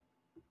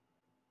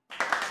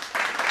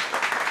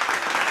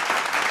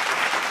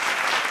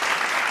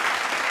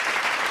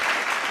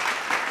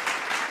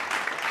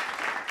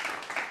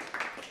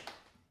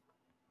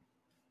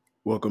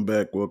Welcome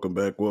back, welcome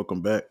back,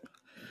 welcome back.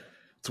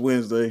 It's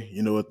Wednesday.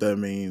 You know what that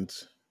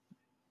means.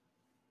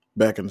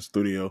 Back in the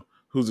studio.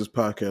 Who's this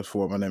podcast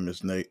for? My name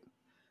is Nate.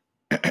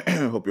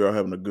 Hope you're all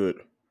having a good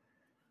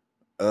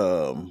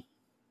um,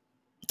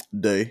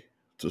 day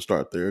to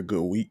start there, a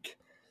good week.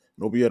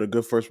 Hope you had a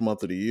good first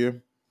month of the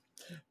year.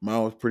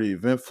 Mine was pretty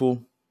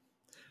eventful.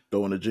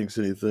 Don't want to jinx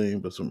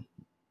anything, but some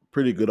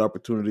pretty good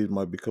opportunities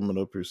might be coming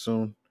up here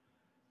soon.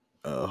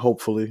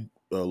 Hopefully,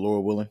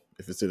 Lord willing,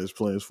 if it's in his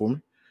plans for me.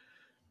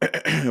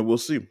 We'll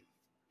see.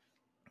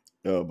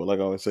 But like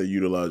I always say,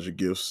 utilize your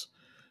gifts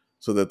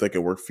so that they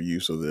can work for you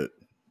so that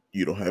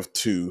you don't have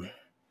to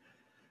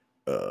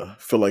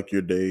feel like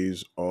your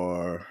days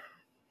are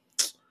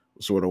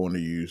what's the word I want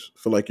to use?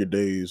 Feel like your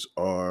days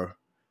are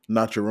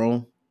not your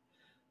own,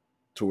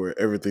 to where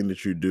everything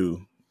that you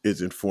do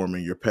is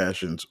informing your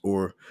passions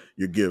or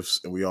your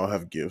gifts, and we all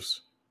have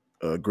gifts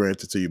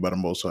granted to you by the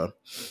Most High,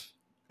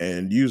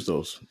 and use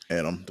those.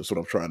 And that's what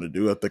I'm trying to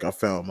do. I think I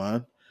found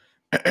mine,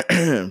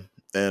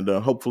 and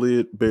hopefully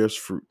it bears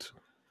fruit.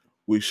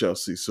 We shall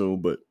see soon.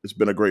 But it's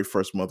been a great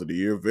first month of the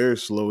year. Very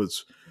slow.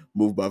 It's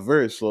moved by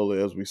very slowly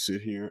as we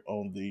sit here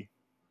on the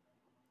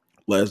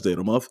last day of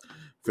the month.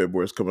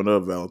 February's coming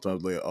up,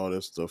 Valentine's Day, all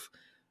that stuff.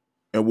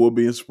 And we'll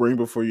be in spring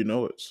before you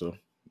know it. So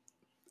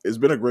it's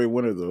been a great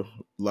winter though.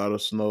 A lot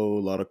of snow, a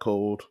lot of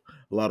cold,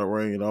 a lot of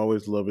rain. I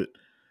always love it.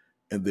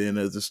 And then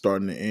as it's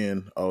starting to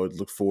end, I always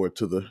look forward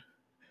to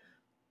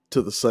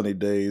the sunny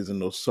days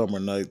and those summer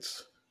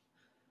nights.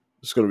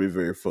 It's gonna be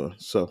very fun.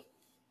 So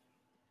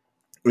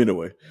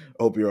anyway,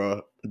 I hope you're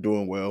all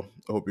doing well.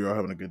 I hope you're all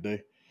having a good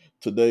day.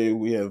 Today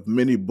we have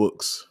many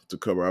books to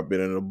cover. I've been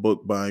in a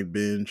book buying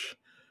binge,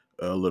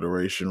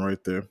 alliteration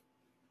right there.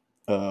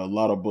 A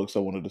lot of books I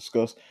want to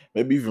discuss.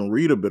 Maybe even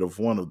read a bit of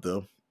one of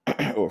them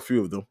or a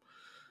few of them.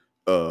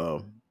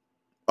 Uh,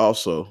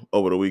 Also,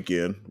 over the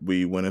weekend,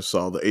 we went and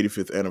saw the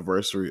 85th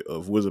anniversary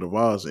of Wizard of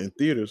Oz in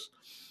theaters,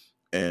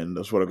 and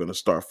that's what I'm going to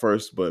start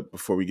first. But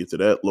before we get to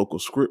that,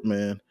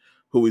 LocalScriptMan,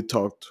 who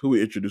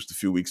we introduced a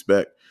few weeks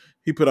back,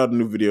 he put out a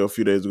new video a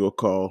few days ago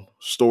called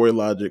 "Story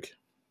Logic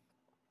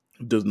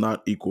Does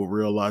Not Equal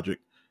Real Logic,"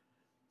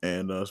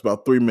 and it's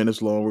about 3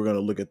 minutes long. We're going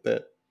to look at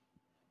that.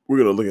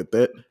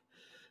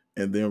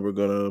 And then we're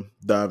going to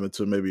dive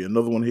into maybe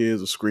another one here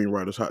is a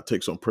screenwriter's hot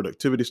takes on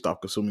productivity.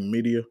 Stop consuming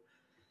media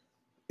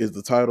is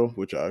the title,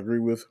 which I agree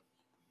with.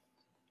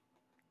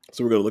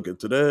 So we're going to look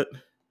into that.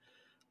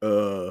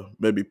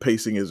 Maybe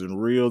pacing isn't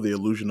real, the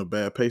illusion of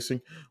bad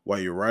pacing, why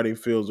your writing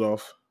feels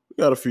off. We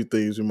got a few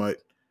things we might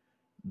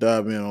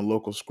dive in on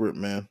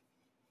LocalScriptMan.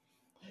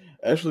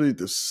 Actually,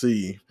 to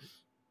see,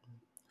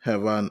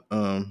 have I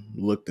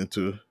looked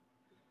into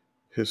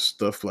his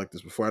stuff like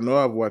this before? I know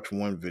I've watched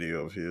one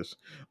video of his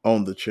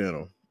on the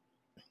channel.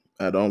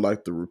 I don't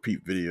like to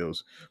repeat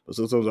videos, but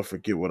sometimes I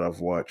forget what I've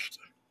watched.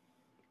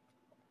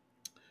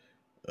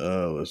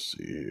 Let's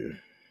see here.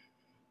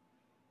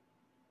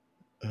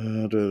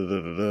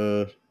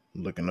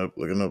 Looking up.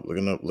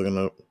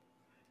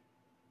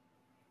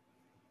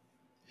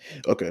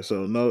 Okay,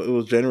 so no, it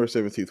was January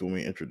 17th when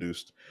we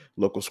introduced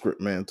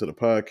LocalScriptMan to the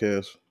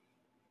podcast.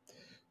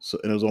 So,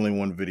 and there's only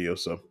one video,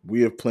 so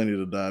we have plenty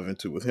to dive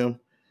into with him.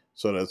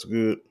 So that's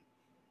good.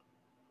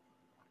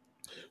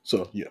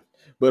 So yeah,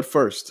 but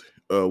first,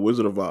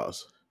 Wizard of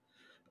Oz.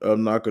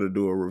 I'm not going to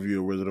do a review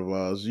of Wizard of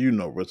Oz. You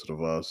know Wizard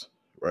of Oz,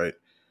 right?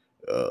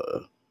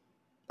 Uh,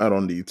 I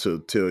don't need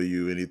to tell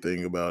you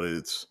anything about it.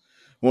 It's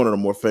one of the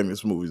more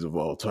famous movies of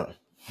all time.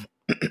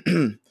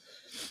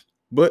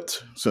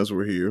 But since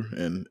we're here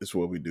and it's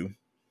what we do,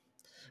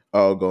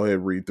 I'll go ahead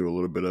and read through a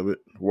little bit of it.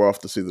 We're off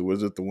to see the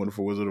wizard, the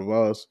wonderful Wizard of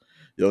Oz.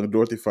 Young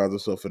Dorothy finds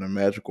herself in a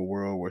magical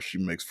world where she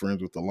makes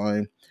friends with the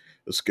lion,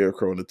 the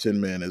scarecrow, and the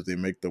Tin Man as they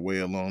make their way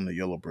along the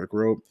yellow brick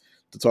road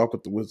to talk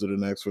with the wizard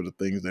and ask for the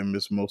things they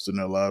miss most in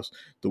their lives.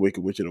 The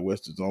Wicked Witch of the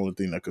West is the only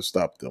thing that could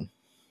stop them.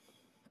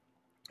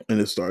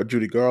 And it starred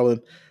Judy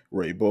Garland,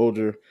 Ray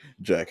Bolger,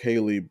 Jack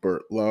Haley,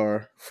 Burt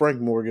Lahr,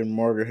 Frank Morgan,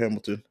 Margaret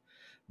Hamilton,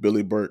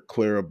 Billy Burke,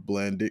 Clara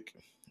Blandick,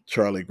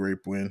 Charlie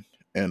Grapewind,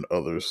 and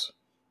others.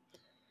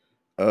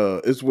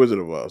 It's Wizard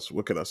of Oz.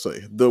 What can I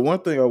say? The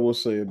one thing I will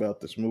say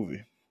about this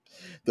movie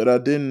that I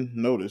didn't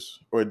notice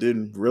or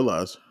didn't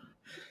realize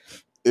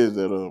is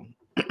that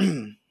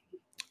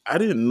I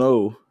didn't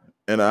know,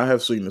 and I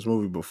have seen this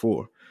movie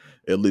before.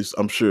 At least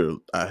I'm sure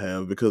I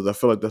have, because I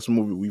feel like that's a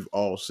movie we've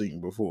all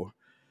seen before,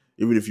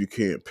 even if you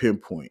can't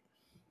pinpoint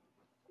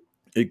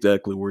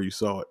exactly where you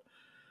saw it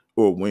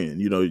or when.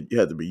 You know, you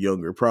had to be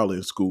younger, probably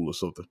in school or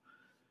something.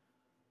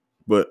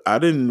 But I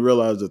didn't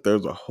realize that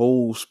there's a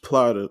whole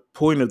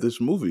point of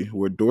this movie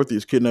where Dorothy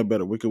is kidnapped by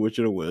the Wicked Witch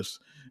of the West,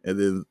 and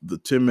then the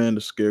Tin Man,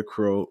 the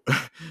Scarecrow,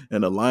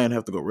 and the Lion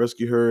have to go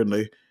rescue her, and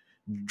they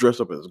dress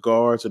up as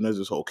guards, and there's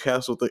this whole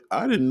castle thing.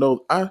 I didn't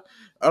know. I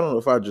don't know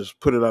if I just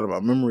put it out of my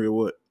memory or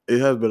what. It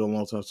has been a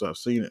long time since I've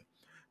seen it,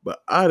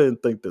 but I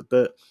didn't think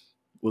that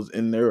was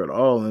in there at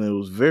all, and it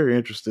was very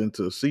interesting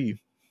to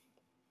see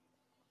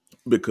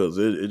because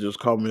it just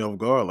caught me off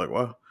guard. Like,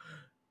 wow,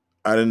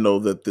 I didn't know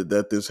that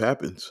this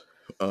happens.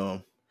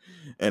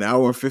 An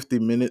hour and 50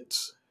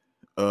 minutes.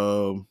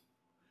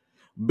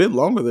 A bit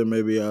longer than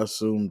maybe I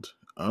assumed.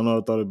 I don't know.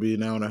 I thought it'd be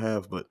an hour and a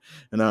half, but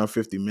an hour and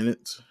 50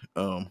 minutes.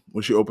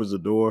 When she opens the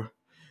door,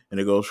 and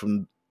it goes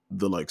from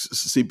the like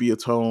sepia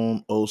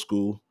tone, old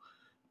school,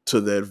 to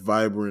that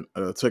vibrant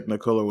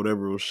Technicolor,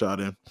 whatever it was shot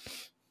in.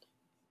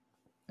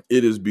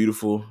 It is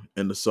beautiful,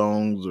 and the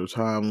songs are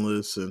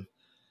timeless, and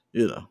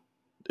you know,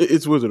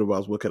 it's Wizard of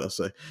Oz. What can I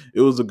say?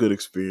 It was a good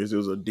experience. It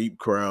was a deep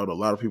crowd. A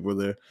lot of people were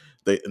there.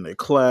 They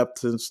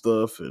clapped and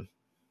stuff, and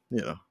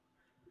you know,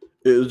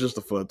 it was just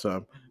a fun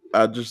time.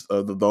 I just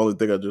the only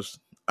thing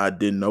I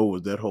didn't know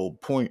was that whole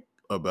point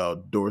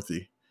about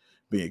Dorothy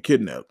being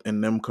kidnapped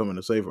and them coming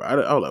to save her. I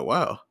was like,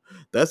 wow,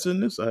 that's in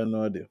this. I had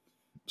no idea.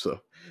 So,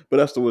 but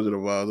that's the Wizard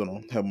of Oz. I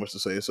don't have much to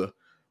say. It's a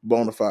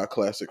bona fide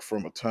classic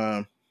from a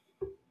time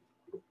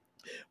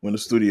when the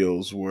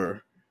studios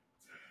were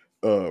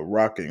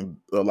rocking.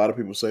 A lot of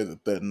people say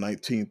that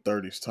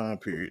 1930s time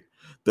period,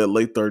 that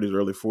late 30s,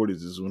 early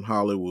 40s is when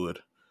Hollywood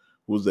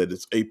was at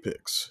its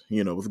apex,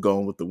 with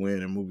Gone with the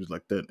Wind and movies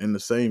like that. In the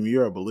same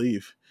year, I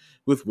believe,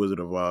 with Wizard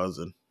of Oz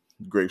and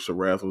Grapes of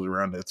Wrath was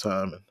around that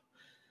time. And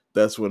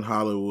that's when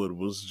Hollywood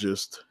was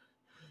just,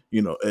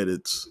 at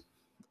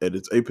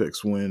its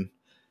apex, when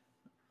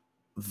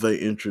they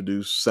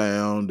introduced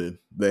sound, and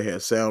they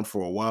had sound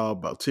for a while,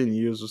 about 10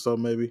 years or so,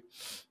 maybe.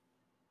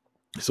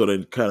 So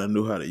they kind of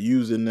knew how to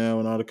use it now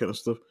and all that kind of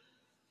stuff.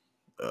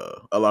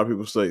 A lot of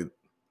people say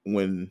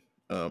when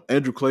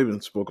Andrew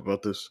Clavin spoke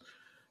about this,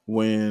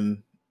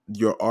 when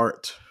your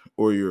art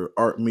or your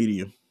art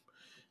medium,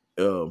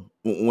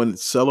 when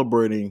it's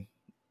celebrating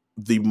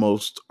the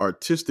most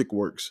artistic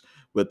works,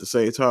 but at the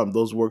same time,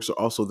 those works are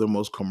also the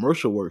most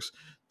commercial works,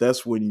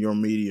 that's when your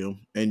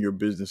medium and your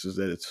business is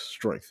at its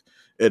strength,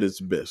 at its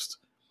best.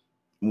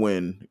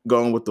 When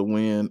Gone with the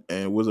Wind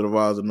and Wizard of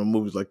Oz and the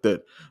movies like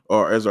that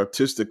are as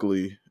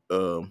artistically,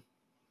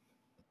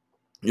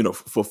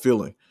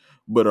 fulfilling,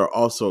 but are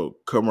also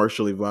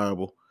commercially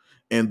viable,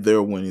 and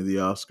they're winning the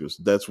Oscars.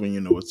 That's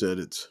when it's at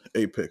its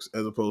apex,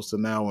 as opposed to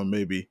now, when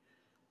maybe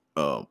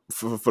for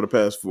the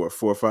past 4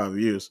 or 5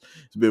 years,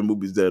 it's been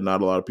movies that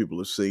not a lot of people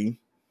have seen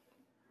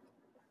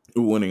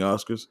winning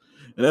Oscars,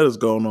 and that has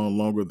gone on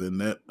longer than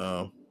that.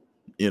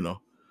 You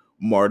know,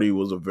 Marty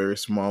was a very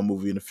small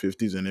movie in the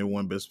 '50s, and it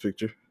won Best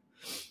Picture.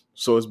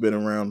 So it's been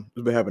around.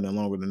 It's been happening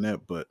longer than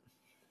that, but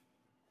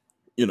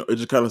it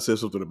just kind of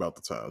says something about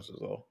the times,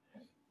 is all.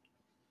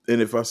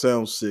 And if I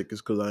sound sick,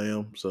 it's because I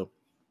am. So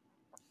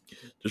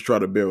just try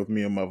to bear with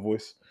me and my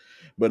voice.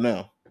 But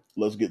now,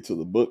 let's get to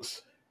the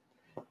books.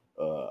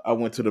 I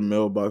went to the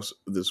mailbox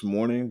this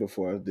morning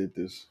before I did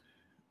this.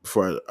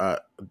 Before I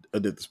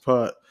did this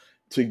pod,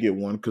 to get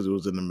one because it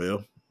was in the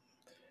mail.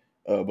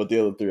 But the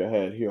other three I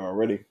had here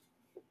already,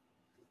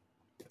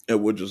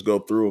 and we'll just go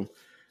through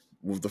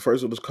them. The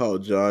first one is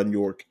called John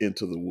York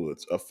Into the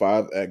Woods, a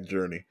 5-act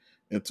journey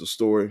into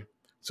story. It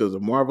says a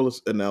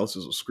marvelous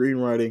analysis of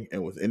screenwriting,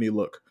 and with any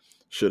luck,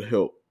 should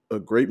help a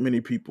great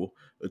many people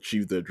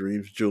achieve their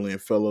dreams. Julian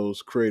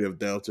Fellows, creator of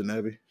Downton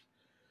Abbey.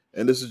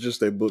 And this is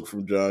just a book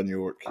from John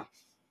York,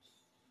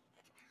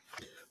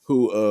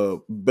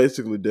 who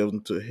basically delves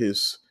into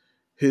his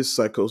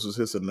psychosis,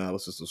 his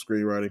analysis of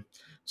screenwriting.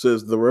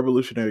 Says the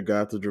revolutionary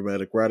guide to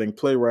dramatic writing,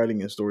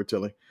 playwriting, and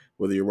storytelling,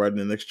 whether you're writing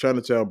the next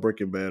Chinatown,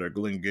 Breaking Bad, or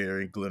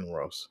Glengarry, Glen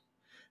Ross.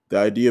 The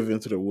idea of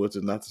Into the Woods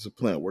is not to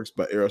supplant works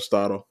by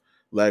Aristotle,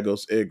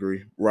 Lagos,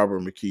 Egri,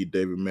 Robert McKee,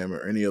 David Mamet,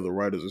 or any other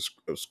writers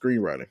of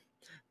screenwriting,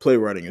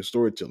 playwriting, and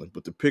storytelling,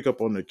 but to pick up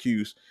on their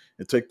cues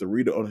and take the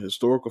reader on a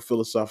historical,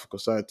 philosophical,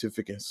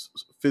 scientific, and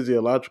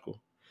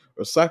physiological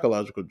or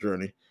psychological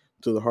journey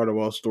to the heart of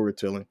all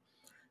storytelling.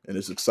 In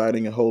this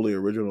exciting and wholly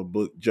original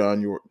book,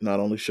 John York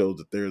not only shows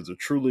that there is a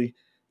truly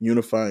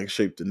unifying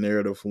shape to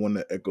narrative, one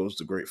that echoes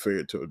the great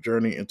fairy tale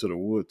journey into the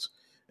woods,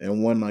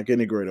 and one like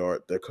any great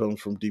art that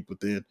comes from deep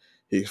within,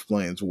 he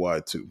explains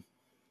why too.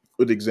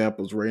 With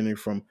examples ranging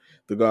from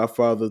The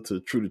Godfather to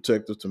True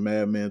Detective to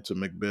Mad Men to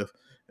Macbeth,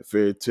 and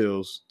fairy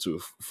tales to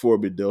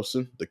Forby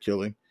Delson, The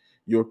Killing,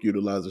 York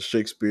utilizes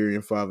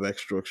Shakespearean 5-act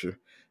structure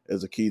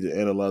as a key to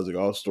analyzing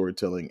all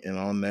storytelling in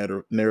all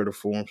narrative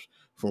forms,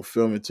 from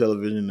film and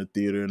television to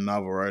theater and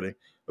novel writing,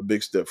 a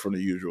big step from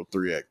the usual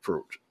 3-act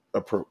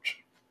approach.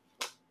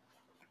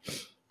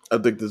 I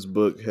think this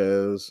book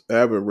I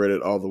haven't read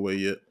it all the way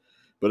yet,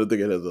 but I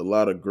think it has a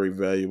lot of great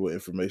valuable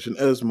information,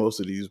 as most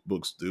of these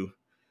books do,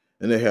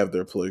 and they have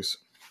their place.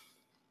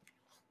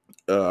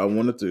 I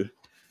wanted to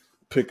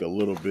pick a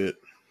little bit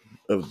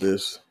of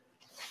this,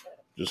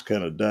 just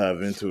kind of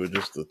dive into it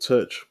just a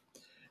touch.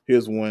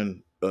 Here's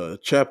one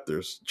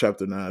chapter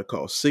 9,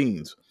 called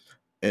Scenes,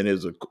 and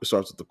it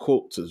starts with the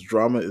quote. It says,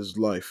 "Drama is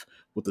life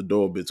with the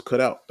door bits cut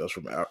out." That's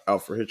from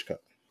Alfred Hitchcock.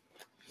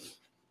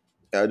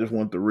 I just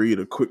want to read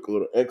a quick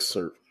little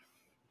excerpt.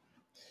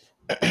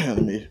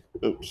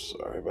 Oops,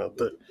 sorry about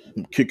that.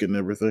 I'm kicking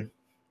everything.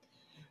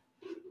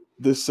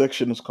 This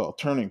section is called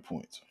Turning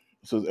Points.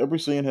 It says, every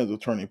scene has a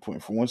turning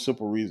point for one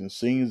simple reason.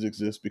 Scenes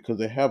exist because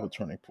they have a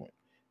turning point.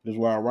 It is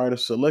why a writer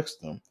selects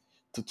them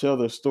to tell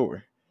their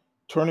story.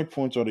 Turning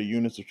points are the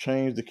units of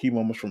change, the key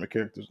moments from a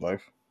character's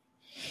life.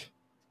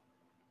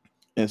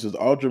 And it says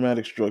all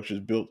dramatic structures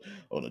built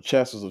on the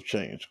chassis of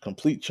change.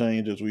 Complete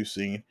change, as we've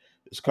seen,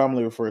 is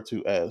commonly referred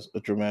to as a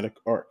dramatic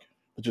arc.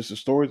 Just as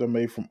stories are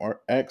made from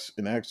acts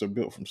and acts are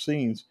built from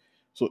scenes,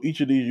 so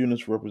each of these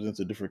units represents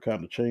a different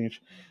kind of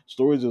change.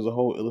 Stories as a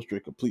whole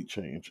illustrate complete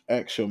change.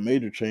 Acts show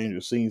major change,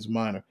 or scenes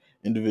minor,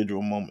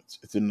 individual moments.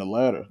 It's in the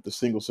latter, the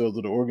single cells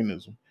of the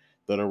organism,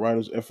 that a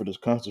writer's effort is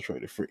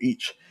concentrated, for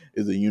each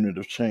is a unit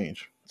of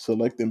change.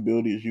 Select and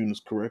build these units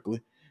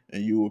correctly,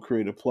 and you will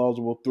create a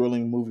plausible,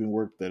 thrilling, moving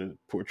work that is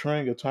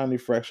portraying a tiny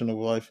fraction of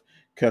life,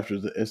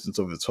 captures the essence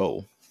of its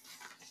whole.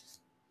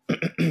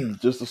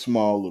 Just a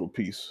small little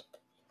piece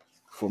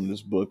from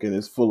this book, and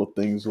it's full of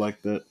things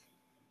like that,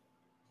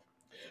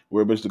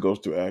 where it basically goes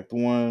through Act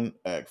 1,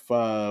 Act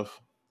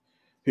 5.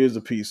 Here's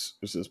a piece.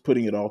 It says,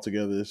 putting it all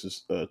together. This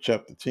is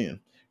chapter 10. It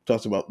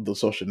talks about the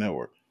social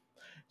network.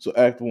 So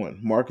Act 1,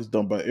 Mark is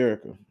done by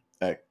Erica.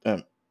 Act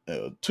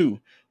 2,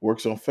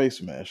 works on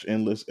Face Mash,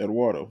 enlists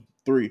Eduardo.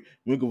 3,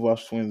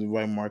 Winklevoss twins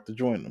invite Mark to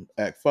join them.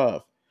 Act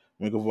 5,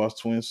 Winklevoss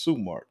twins sue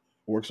Mark.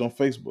 Works on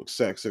Facebook,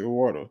 sacks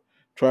Eduardo.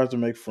 Tries to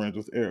make friends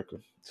with Erica.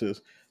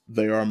 Says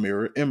they are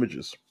mirror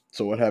images.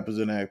 So what happens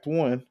in Act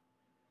 1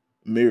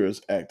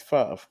 mirrors Act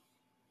 5.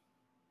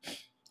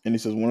 And he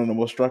says one of the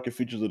most striking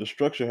features of the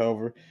structure,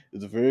 however,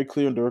 is a very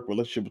clear and direct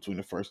relationship between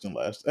the first and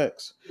last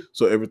acts.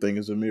 So everything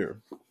is a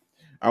mirror.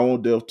 I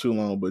won't delve too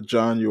long, but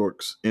John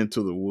York's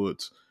Into the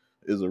Woods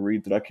is a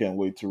read that I can't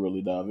wait to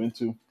really dive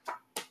into.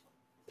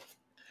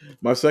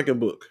 My second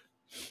book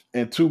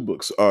and two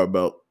books are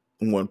about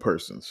one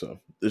person, so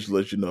this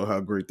lets you know how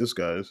great this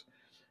guy is.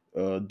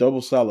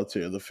 Double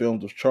Solitaire, the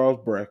films of Charles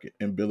Brackett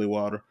and Billy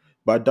Wilder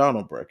by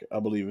Donald Brackett. I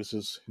believe it's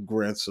his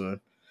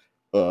grandson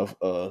of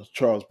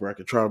Charles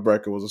Brackett. Charles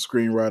Brackett was a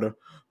screenwriter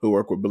who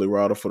worked with Billy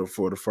Wilder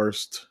for the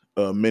first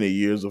many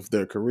years of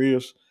their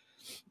careers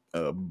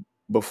uh,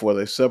 before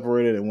they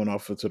separated and went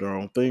off into their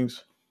own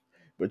things.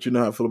 But you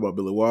know how I feel about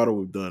Billy Wilder.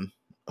 We've done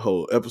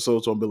whole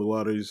episodes on Billy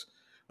Wilder.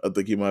 I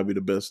think he might be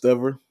the best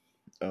ever.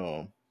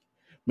 Made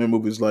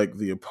movies like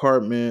The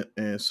Apartment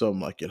and Something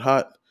Like It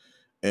Hot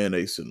and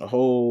Ace in the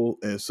Hole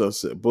and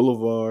Sunset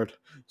Boulevard,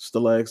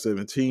 Stalag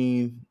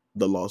 17,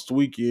 The Lost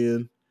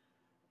Weekend,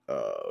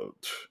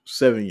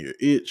 7 Year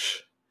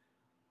Itch.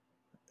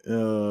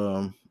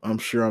 I'm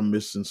sure I'm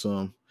missing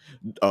some.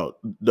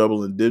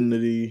 Double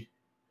Indemnity,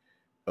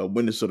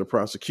 Witness of the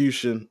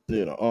Prosecution,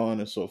 on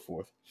and so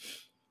forth.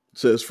 It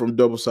says from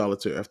Double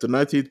Solitaire. After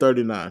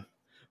 1939,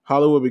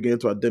 Hollywood began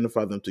to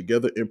identify them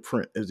together in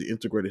print as the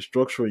integrated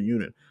structural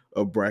unit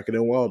of Brackett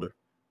and Wilder.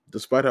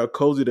 Despite how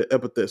cozy the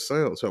epithet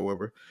sounds,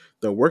 however,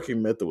 their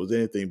working method was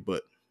anything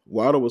but.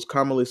 Wilder was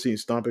commonly seen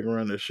stomping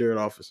around their shared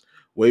office,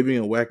 waving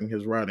and whacking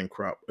his riding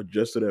crop, a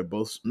gesture that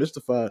both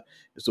mystified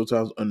and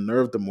sometimes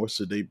unnerved the more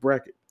sedate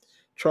Brackett.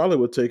 Charlie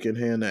would take in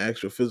hand the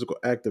actual physical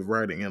act of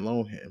writing in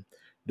longhand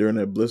during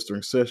their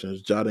blistering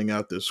sessions, jotting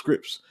out their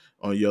scripts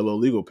on yellow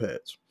legal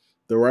pads.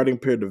 The writing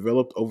pair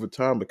developed over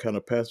time a kind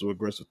of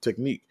passive-aggressive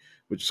technique,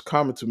 which is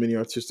common to many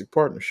artistic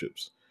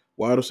partnerships.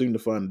 Wilder seemed to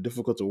find it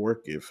difficult to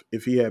work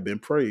if he had been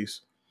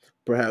praised,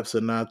 perhaps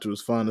a nod to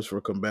his fondness for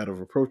combative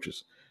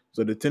approaches,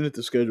 so they tended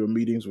to schedule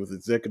meetings with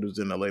executives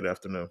in the late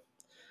afternoon.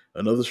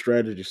 Another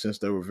strategy, since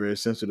they were very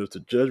sensitive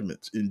to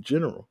judgments in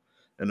general,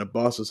 and the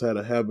bosses had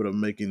a habit of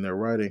changing their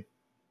writing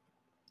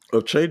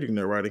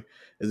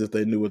as if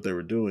they knew what they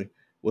were doing,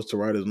 was to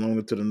write as long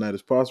into the night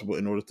as possible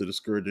in order to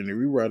discourage any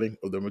rewriting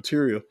of their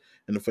material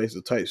in the face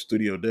of tight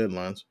studio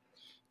deadlines.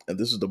 And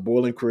this is the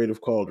boiling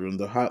creative cauldron,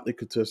 the hotly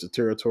contested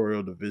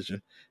territorial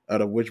division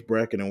out of which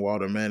Brackett and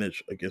Wilder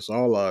managed, against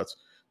all odds,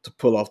 to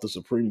pull off the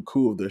supreme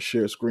coup of their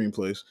shared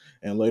screenplays,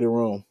 and later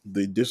on,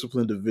 the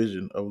disciplined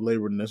division of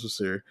labor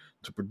necessary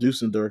to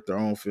produce and direct their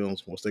own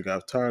films once they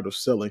got tired of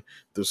selling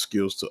their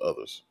skills to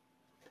others.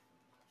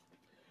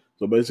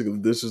 So basically,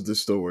 this is the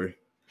story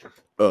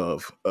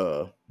of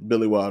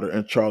Billy Wilder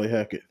and Charlie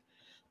Hackett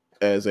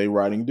as a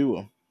writing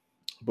duo.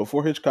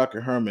 Before Hitchcock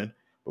and Herman,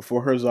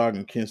 before Herzog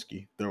and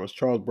Kinski, there was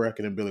Charles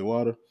Brackett and Billy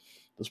Wilder.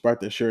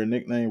 Despite their shared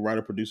nickname,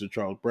 writer-producer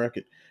Charles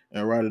Brackett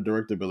and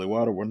writer-director Billy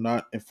Wilder were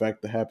not, in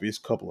fact, the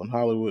happiest couple in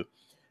Hollywood.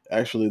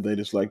 Actually, they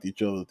disliked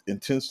each other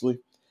intensely,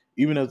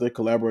 even as they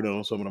collaborated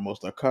on some of the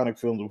most iconic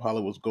films of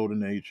Hollywood's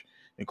golden age,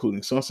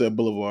 including Sunset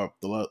Boulevard,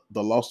 The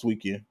Lost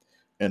Weekend,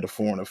 and The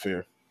Foreign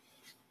Affair.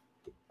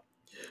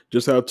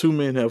 Just how two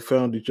men have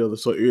found each other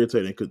so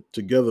irritating could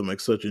together make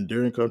such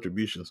endearing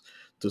contributions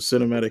to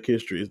cinematic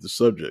history is the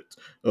subject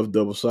of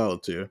Double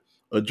Solitaire,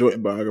 a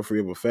joint biography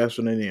of a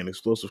fascinating and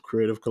explosive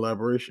creative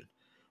collaboration.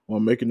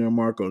 While making their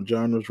mark on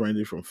genres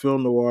ranging from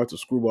film noir to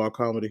screwball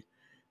comedy,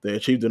 they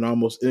achieved an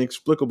almost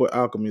inexplicable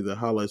alchemy that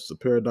highlights the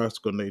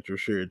paradoxical nature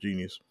of shared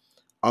genius.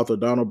 Author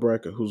Donald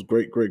Brackett, whose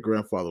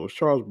great-great-grandfather was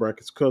Charles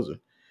Brackett's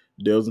cousin,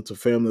 delves into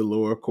family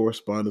lore,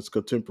 correspondence,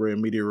 contemporary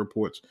media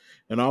reports,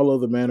 and all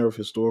other manner of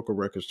historical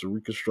records to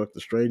reconstruct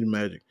the strange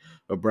magic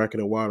of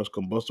Brackett and Wilder's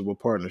combustible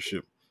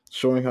partnership,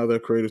 showing how their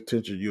creative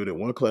tension yielded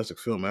one classic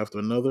film after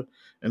another,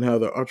 and how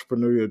their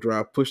entrepreneurial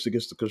drive pushed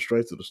against the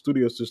constraints of the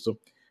studio system,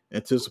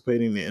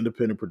 anticipating the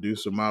independent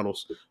producer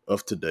models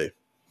of today.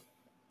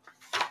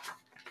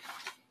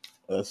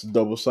 That's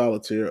Double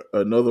Solitaire,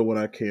 another one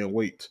I can't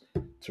wait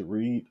to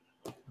read.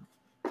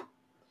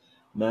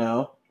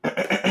 Now,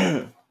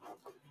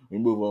 we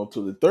move on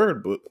to the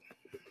third book,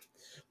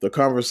 The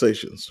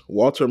Conversations,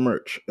 Walter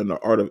Murch and the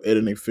Art of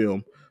Editing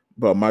Film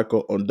by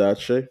Michael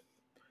Ondaatje.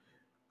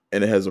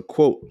 And it has a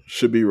quote,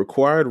 should be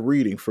required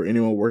reading for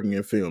anyone working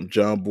in film,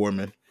 John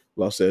Boorman,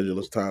 Los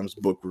Angeles Times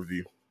Book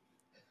Review.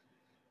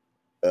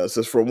 It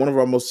says, from one of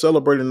our most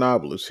celebrated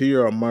novelists,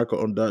 here are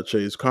Michael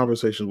Ondaatje's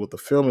conversations with the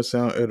film and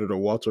sound editor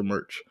Walter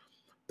Murch.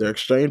 Their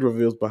exchange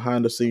reveals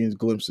behind-the-scenes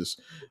glimpses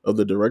of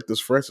the directors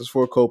Francis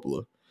Ford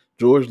Coppola,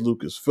 George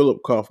Lucas,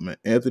 Philip Kaufman,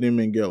 Anthony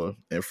Minghella,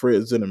 and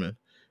Fred Zinnemann,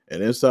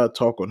 an inside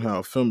talk on how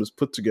a film is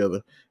put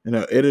together and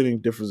how editing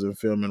differs in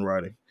film and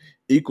writing.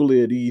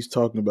 Equally at ease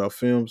talking about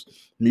films,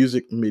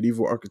 music,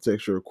 medieval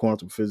architecture, or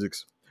quantum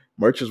physics.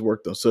 Murch has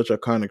worked on such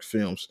iconic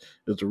films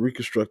as The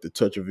Reconstructed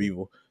Touch of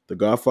Evil, The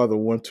Godfather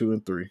 1, 2,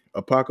 and 3,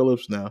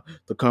 Apocalypse Now,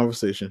 The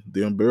Conversation,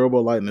 The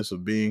Unbearable Lightness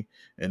of Being,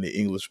 and The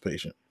English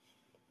Patient.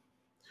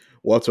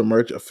 Walter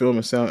Murch, a film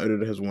and sound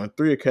editor, has won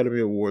 3 Academy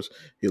Awards.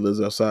 He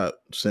lives outside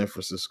San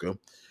Francisco.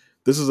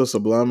 This is a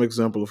sublime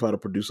example of how to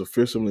produce a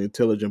fearsomely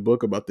intelligent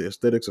book about the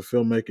aesthetics of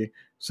filmmaking,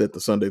 said the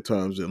Sunday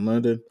Times in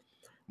London.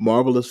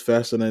 Marvelous,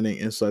 fascinating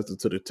insights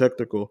into the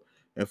technical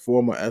and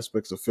formal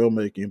aspects of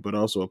filmmaking, but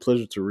also a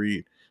pleasure to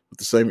read with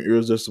the same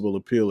irresistible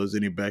appeal as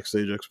any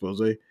backstage expose.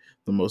 The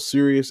most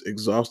serious,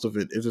 exhaustive,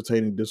 and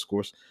entertaining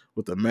discourse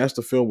with a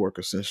master film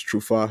worker since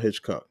Truffaut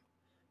Hitchcock.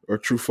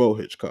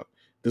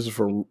 This is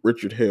from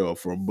Richard Hale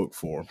from Book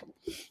Forum.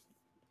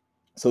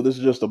 So this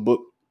is just a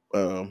book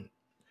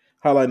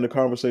highlighting the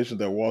conversation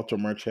that Walter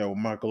Murch had with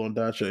Michael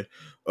Ondaatje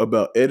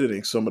about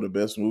editing some of the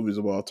best movies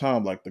of all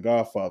time, like The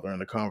Godfather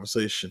and The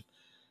Conversation,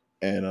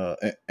 and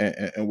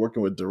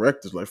working with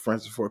directors like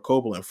Francis Ford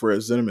Coppola and Fred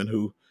Zinnemann,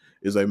 who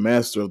is a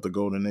master of the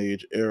Golden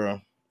Age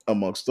era,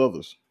 amongst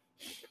others.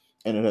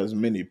 And it has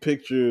many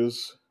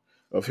pictures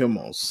of him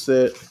on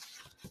set.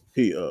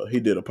 He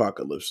did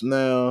Apocalypse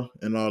Now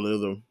and all the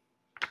other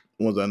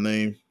ones I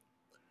named.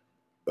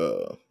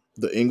 The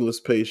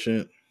English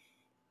Patient.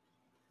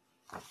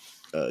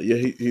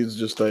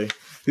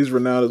 He's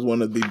renowned as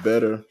one of the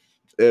better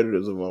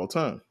editors of all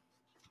time.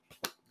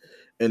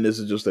 And this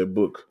is just a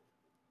book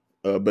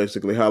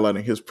basically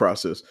highlighting his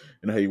process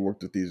and how he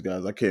worked with these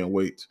guys. I can't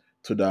wait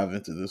to dive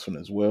into this one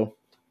as well.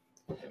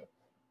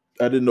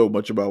 I didn't know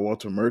much about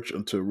Walter Murch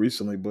until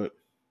recently, but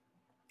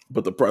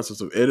the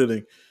process of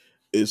editing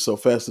is so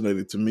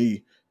fascinating to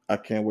me. I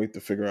can't wait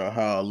to figure out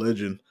how a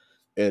legend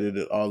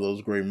edited all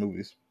those great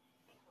movies.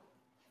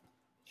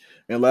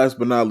 And last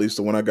but not least,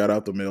 the one I got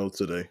out the mail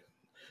today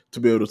to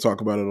be able to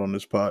talk about it on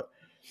this pod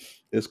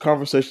is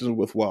Conversations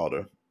with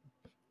Wilder,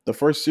 the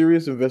first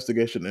serious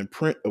investigation in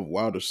print of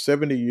Wilder's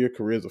 70-year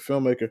career as a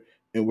filmmaker,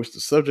 in which the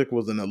subject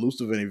was an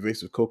elusive and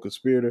evasive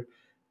co-conspirator.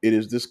 It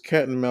is this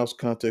cat and mouse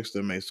context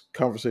that makes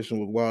Conversation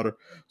with Wilder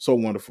so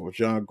wonderful.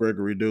 John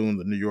Gregory Dunne,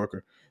 The New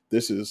Yorker.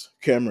 This is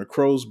Cameron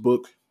Crowe's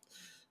book.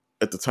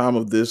 At the time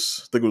of this,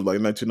 I think it was like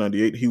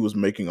 1998, he was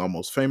making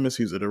Almost Famous.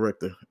 He's a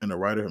director and a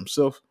writer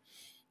himself.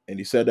 And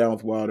he sat down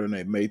with Wilder and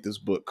they made this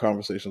book,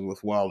 Conversations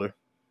with Wilder,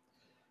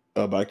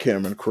 by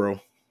Cameron Crowe.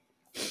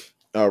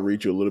 I'll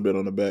read you a little bit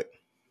on the back.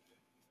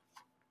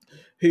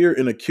 Here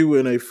in a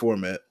Q&A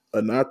format,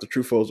 a nod to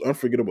Truffaut's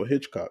unforgettable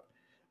Hitchcock,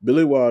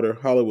 Billy Wilder,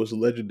 Hollywood's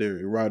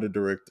legendary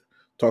writer-director,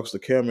 talks to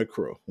Cameron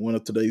Crowe, one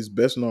of today's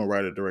best-known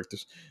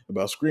writer-directors,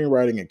 about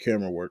screenwriting and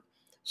camera work,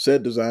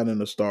 set design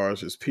and the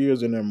stars, his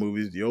peers in their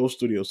movies, the old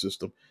studio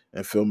system,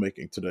 and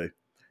filmmaking today.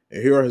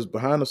 And here are his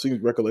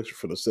behind-the-scenes recollections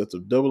for the sets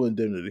of Double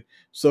Indemnity,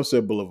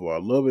 Sunset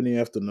Boulevard, Love in the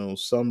Afternoon,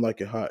 Some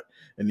Like It Hot,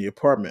 and The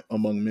Apartment,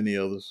 among many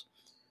others.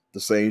 The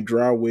same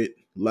dry wit,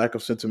 lack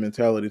of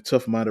sentimentality,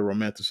 tough-minded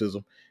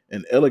romanticism,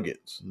 and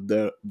elegance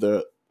that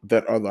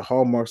are the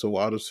hallmarks of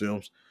Wilder's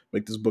films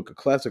make this book a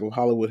classic of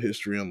Hollywood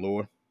history and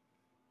lore.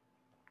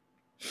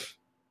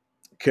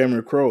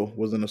 Cameron Crowe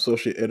was an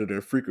associate editor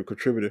and frequent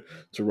contributor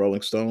to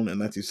Rolling Stone. In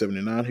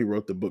 1979, he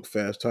wrote the book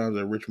Fast Times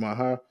at Ridgemont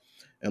High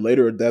and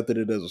later adapted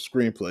it as a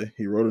screenplay.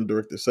 He wrote and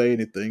directed Say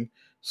Anything,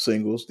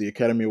 Singles, the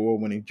Academy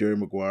Award-winning Jerry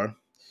Maguire,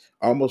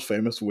 Almost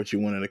Famous, for which he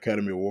won an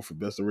Academy Award for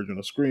Best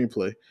Original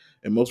Screenplay,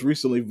 and most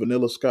recently,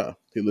 Vanilla Sky.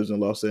 He lives in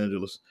Los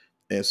Angeles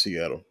and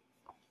Seattle.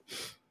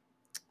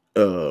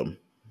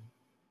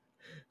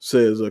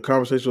 Says a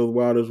Conversation with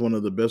Wilder is one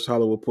of the best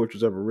Hollywood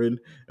portraits ever written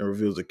and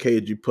reveals a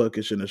cagey,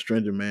 puckish, and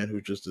astringent man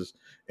who's just as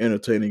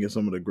entertaining as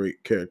some of the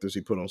great characters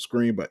he put on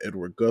screen. By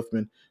Edward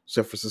Guthman,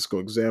 San Francisco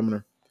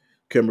Examiner.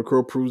 Cameron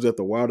Crowe proves that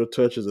the Wilder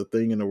touch is a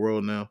thing in the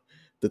world now,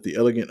 that the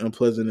elegant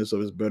unpleasantness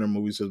of his better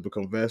movies has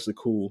become vastly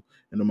cool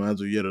in the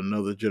minds of yet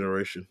another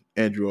generation.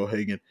 Andrew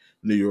O'Hagan,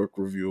 New York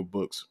Review of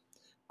Books.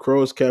 Crowe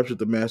has captured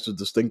the master's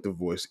distinctive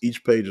voice.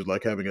 Each page is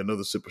like having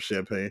another sip of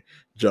champagne.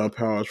 John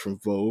Powers from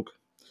Vogue.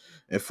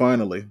 And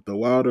finally, the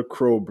Wilder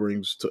Crowe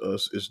brings to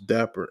us is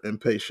dapper and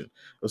patient,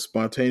 a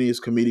spontaneous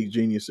comedic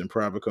genius in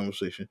private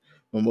conversation,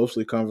 but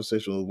mostly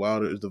Conversation with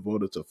Wilder is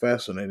devoted to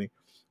fascinating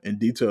and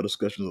detailed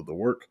discussions of the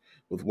work,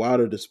 with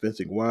Wilder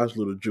dispensing wise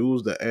little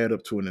jewels that add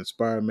up to an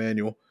inspired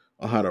manual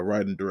on how to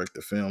write and direct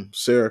the film.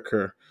 Sarah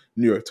Kerr,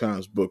 New York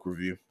Times book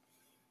review.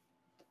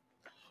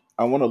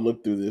 I want to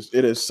look through this.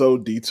 It is so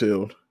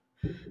detailed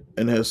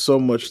and has so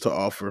much to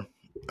offer.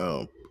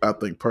 I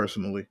think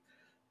personally,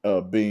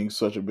 being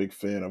such a big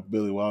fan of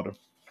Billy Wilder,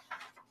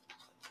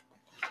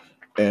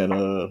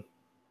 and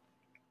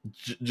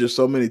just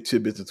so many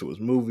tidbits into his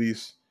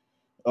movies,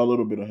 a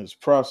little bit on his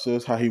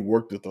process, how he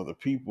worked with other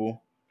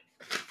people.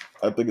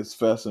 I think it's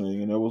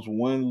fascinating. And there was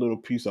one little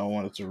piece I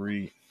wanted to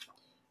read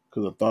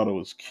because I thought it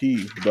was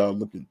key without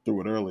looking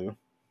through it earlier.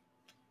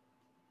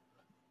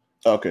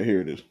 Okay,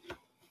 here it is.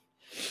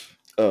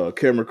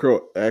 Cameron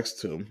Crowe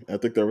asked him, I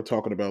think they were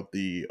talking about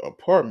the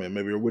apartment,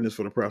 maybe a witness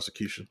for the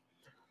prosecution.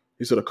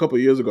 He said, a couple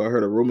of years ago, I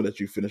heard a rumor that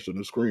you finished a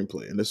new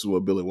screenplay. And this is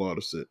what Billy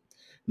Wilder said.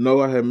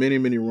 No, I had many,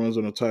 many runs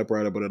on a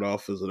typewriter, but it all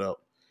fizzled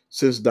out.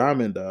 Since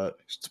Diamond died,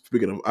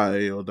 speaking of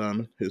IAL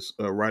Diamond, his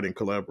writing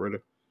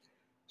collaborator,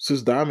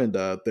 since Diamond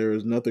died, there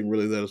is nothing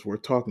really that is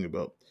worth talking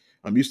about.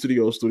 I'm used to the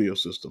old studio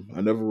system.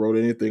 I never wrote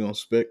anything on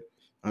spec.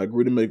 I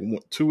agree to make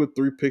 2 or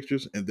 3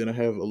 pictures, and then I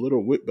have a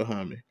little wit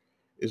behind me.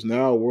 It's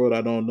now a world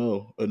I don't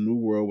know, a new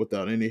world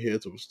without any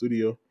heads of a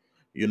studio.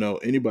 You know,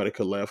 anybody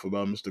could laugh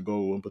about Mr.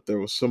 Goldwyn, but there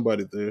was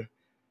somebody there,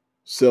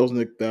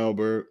 Selznick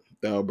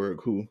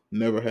Thalberg, who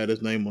never had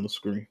his name on the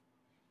screen.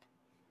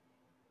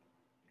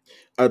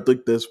 I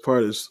think this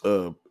part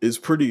is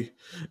pretty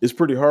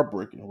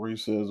heartbreaking. Where he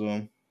says,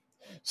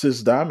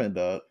 since Diamond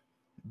died,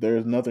 there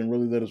is nothing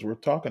really that is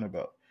worth talking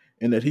about,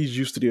 and that he's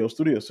used to the old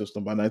studio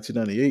system. By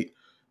 1998,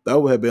 that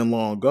would have been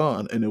long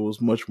gone, and it was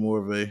much more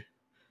of a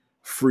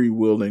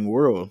free-wielding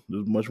world. It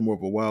was much more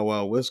of a Wild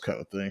Wild West kind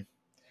of thing,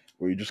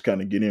 where you just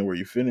kind of get in where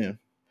you fit in.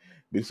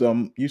 Because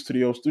I'm used to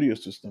the old studio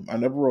system. I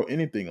never wrote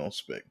anything on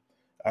spec.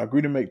 I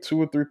agreed to make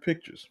 2 or 3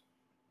 pictures,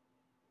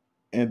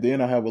 and then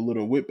I have a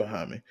little wit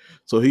behind me.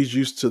 So he's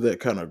used to that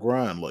kind of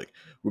grind. Like,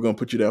 we're gonna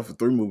put you down for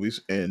 3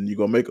 movies, and you're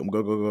gonna make them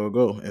go, go, go,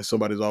 go, and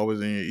somebody's always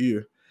in your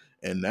ear.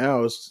 And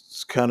now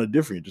it's kind of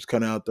different. You're just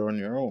kind of out there on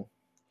your own.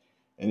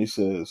 And he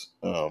says,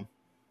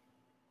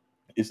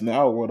 it's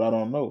now a world I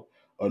don't know,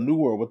 a new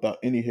world without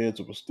any heads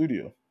of a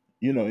studio.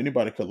 You know,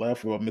 anybody could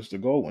laugh about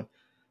Mr. Goldwyn,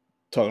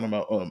 talking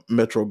about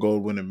Metro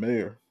Goldwyn and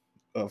Mayer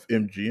of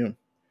MGM.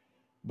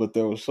 But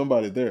there was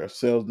somebody there,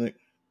 Selznick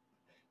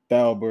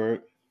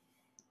Thalberg,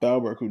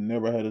 who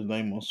never had his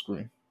name on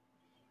screen.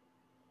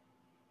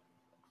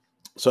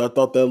 So I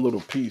thought that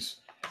little piece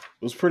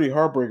was pretty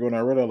heartbreaking when I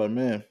read it. Like,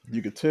 man,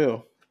 you could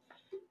tell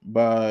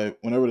by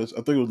whenever this, I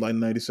think it was like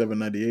 97,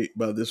 98.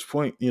 By this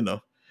point, he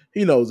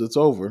knows it's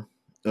over,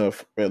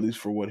 at least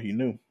for what he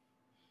knew.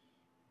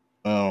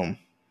 Um,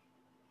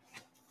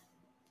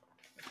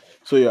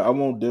 so yeah, I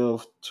won't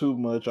delve too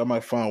much. I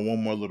might find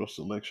one more little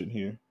selection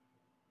here.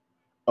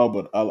 Oh,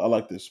 but I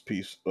like this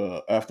piece.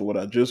 After what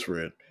I just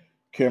read,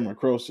 Cameron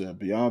Crowe said,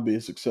 beyond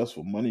being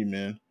successful money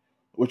men,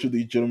 which of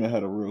these gentlemen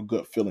had a real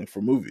gut feeling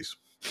for movies?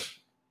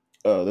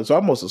 There's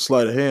almost a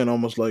sleight of hand,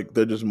 almost like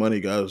they're just money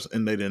guys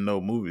and they didn't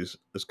know movies.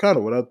 It's kind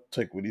of what I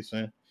take what he's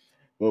saying.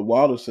 But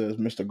Wilder says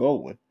Mr.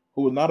 Goldwyn,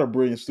 who was not a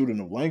brilliant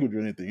student of language or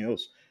anything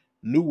else,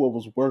 knew what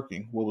was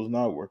working, what was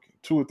not working,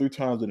 2 or 3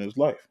 times in his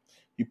life.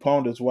 He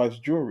pawned his wife's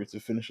jewelry to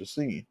finish a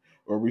scene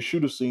or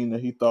reshoot a scene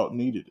that he thought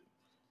needed it.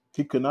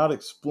 He could not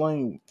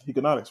explain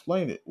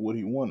it what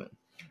he wanted.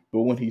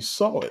 But when he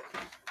saw it,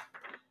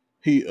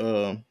 he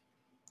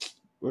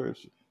where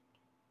is it?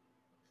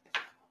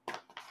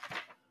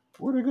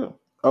 Where'd it go?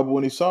 But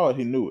when he saw it,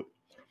 he knew it.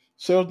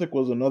 Selznick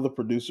was another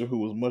producer who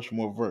was much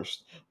more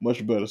versed,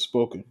 much better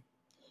spoken.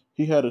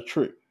 He had a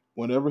trick.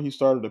 Whenever he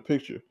started a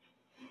picture,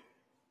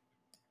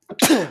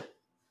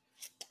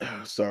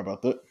 sorry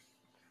about that.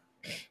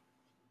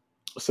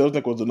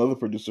 Selznick was another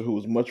producer who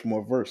was much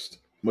more versed,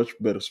 much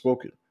better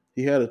spoken.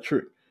 He had a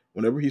trick.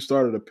 Whenever he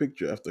started a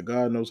picture, after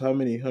God knows how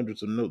many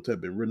hundreds of notes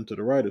had been written to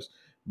the writers,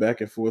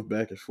 back and forth,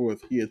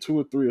 he had 2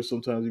 or 3 or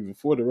sometimes even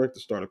 4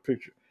 directors start a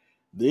picture.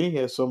 Then he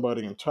had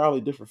somebody entirely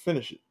different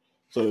finish it,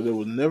 so that there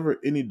was never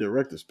any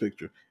director's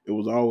picture. It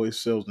was always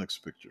Selznick's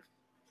picture.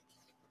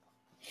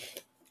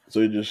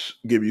 So it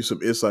just give you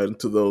some insight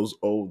into those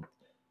old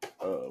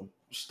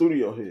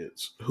studio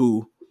heads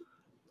who,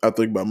 I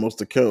think by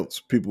most accounts,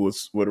 people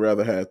would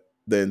rather have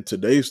than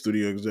today's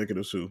studio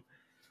executives who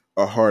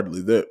are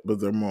hardly that, but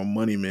they're more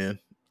money men.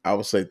 I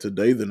would say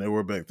today than they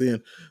were back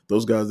then.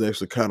 Those guys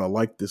actually kind of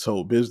liked this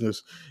whole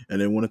business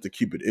and they wanted to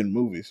keep it in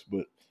movies.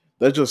 But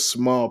that's just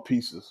small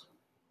pieces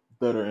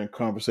that are in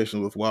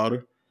Conversations with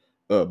Wilder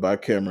by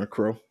Cameron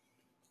Crowe.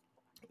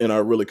 And I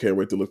really can't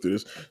wait to look through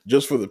this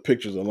just for the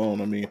pictures alone.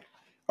 I mean,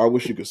 I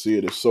wish you could see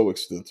it. It's so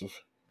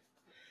extensive.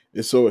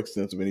 It's so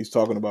extensive. And he's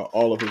talking about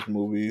all of his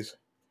movies,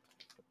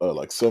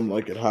 like Some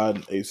Like It Hot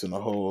and Ace in the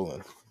Hole.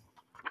 And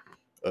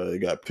you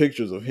got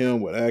pictures of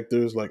him with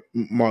actors like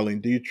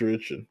Marlene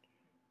Dietrich, and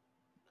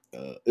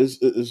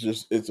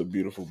it's a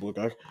beautiful book.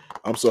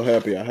 I'm so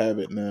happy I have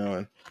it now,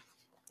 and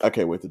I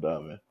can't wait to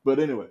dive in. But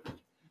anyway,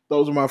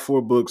 those are my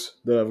 4 books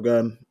that I've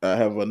gotten. I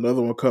have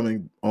another one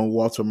coming on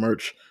Walter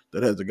Murch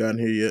that hasn't gotten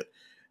here yet,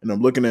 and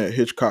I'm looking at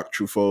Hitchcock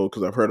Truffaut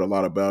because I've heard a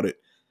lot about it,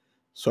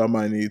 so I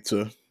might need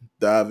to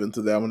dive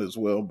into that one as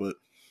well. But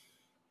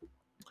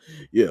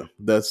yeah,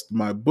 that's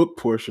my book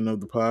portion of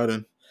the pod.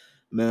 And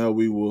now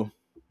we will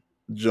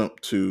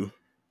jump to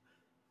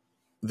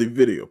the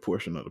video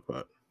portion of the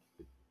pod.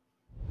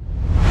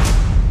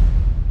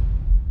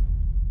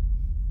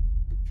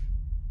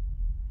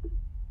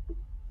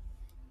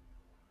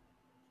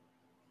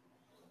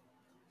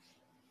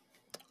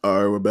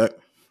 All right, we're back.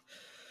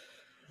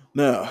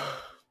 Now,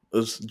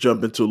 let's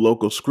jump into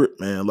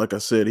LocalScriptMan. Like I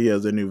said, he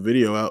has a new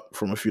video out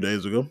from a few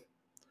days ago.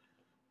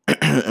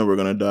 And we're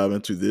going to dive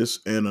into this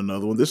and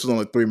another one. This is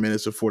only 3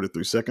 minutes and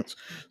 43 seconds,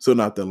 so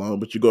not that long.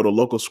 But you go to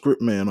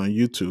LocalScriptMan on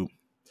YouTube,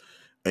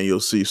 and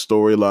you'll see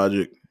story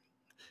logic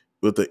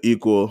with the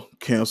equal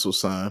cancel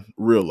sign,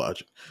 real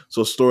logic.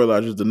 So story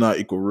logic does not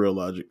equal real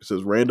logic. It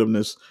says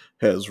randomness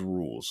has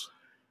rules.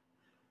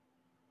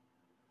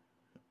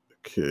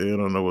 Okay, I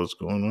don't know what's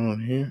going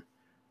on here.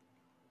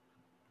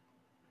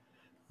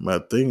 My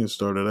thing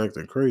started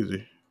acting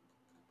crazy.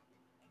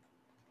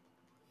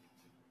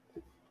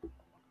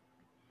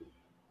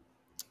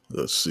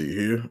 Let's see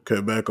here.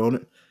 Okay, back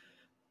on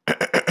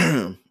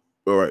it.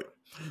 All right.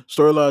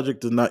 Story logic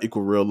does not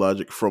equal real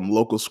logic from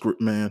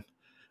LocalScriptMan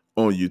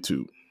on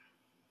YouTube.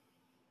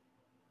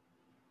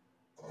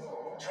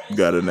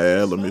 Got an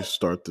ad. Let me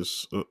start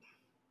this up.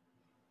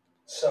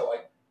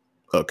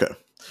 Okay.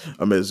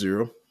 I'm at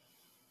 0.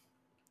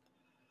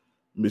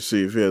 Let me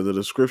see if he has a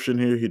description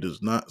here. He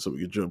does not, so we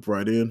can jump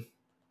right in.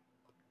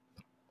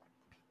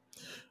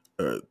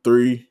 All right,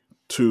 3,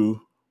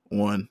 2,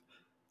 1,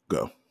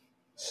 go.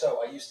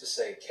 So I used to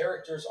say,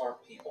 characters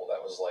aren't people.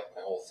 That was like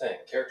my whole thing.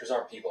 Characters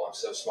aren't people. I'm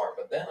so smart.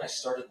 But then I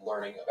started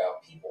learning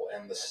about people,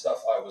 and the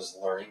stuff I was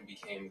learning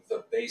became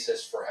the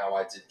basis for how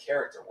I did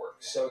character work.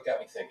 So it got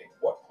me thinking,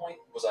 what point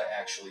was I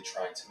actually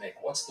trying to make?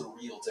 What's the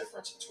real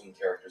difference between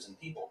characters and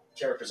people?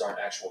 Characters aren't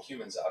actual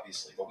humans,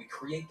 obviously, but we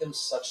create them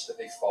such that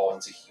they fall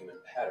into human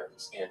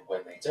patterns. And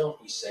when they don't,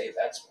 we say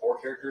that's poor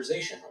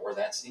characterization, or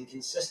that's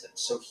inconsistent.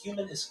 So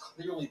human is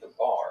clearly the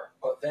bar,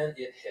 but then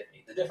it hit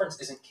me. The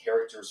difference isn't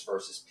characters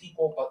versus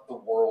people, but the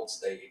worlds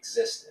they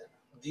exist in.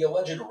 The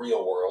alleged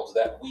real world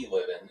that we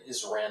live in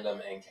is random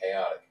and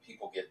chaotic.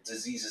 People get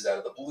diseases out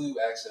of the blue,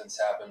 accidents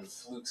happen,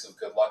 flukes of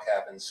good luck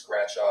happen,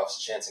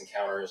 scratch-offs, chance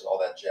encounters, all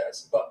that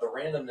jazz. But the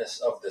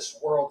randomness of this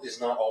world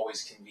is not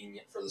always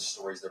convenient for the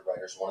stories that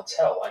writers want to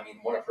tell. I mean,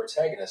 when a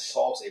protagonist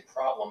solves a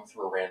problem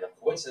through a random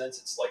coincidence,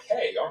 it's like,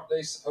 hey, aren't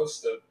they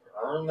supposed to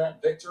earn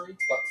that victory?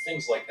 But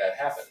things like that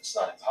happen. It's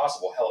not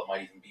impossible. Hell, it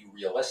might even be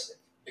realistic.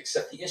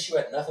 Except the issue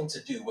had nothing to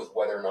do with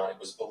whether or not it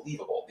was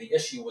believable. The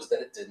issue was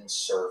that it didn't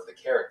serve the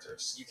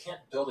characters. You can't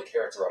build a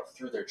character up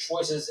through their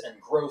choices and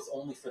growth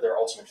only for their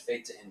ultimate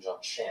fate to hinge on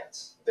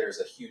chance.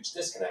 There's a huge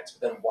disconnect,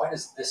 but then why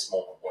does this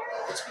moment work?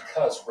 It's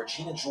because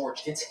Regina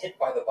George gets hit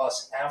by the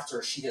bus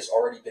after she has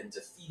already been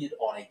defeated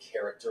on a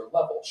character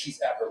level. She's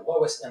at her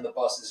lowest, and the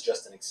bus is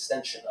just an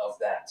extension of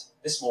that.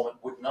 This moment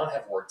would not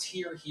have worked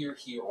here, or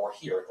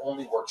here. It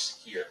only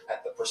works here,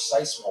 at the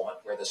precise moment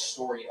where the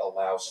story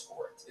allows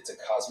for it. It's a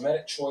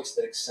cosmetic choice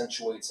that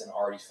accentuates an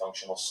already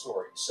functional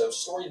story. So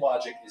story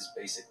logic is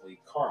basically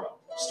karma.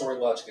 Story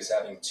logic is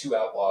having 2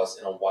 outlaws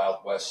in a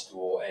Wild West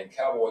duel, and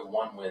Cowboy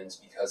 1 wins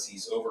because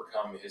he's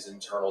overcome his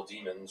internal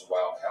demons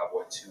while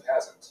Cowboy 2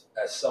 hasn't.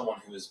 As someone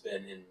who has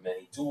been in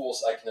many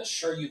duels, I can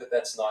assure you that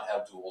that's not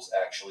how duels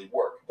actually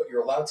work. But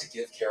you're allowed to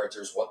give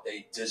characters what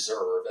they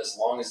deserve as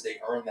long as they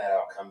earn that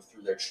outcome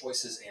through their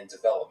choices and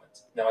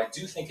development. Now, I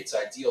do think it's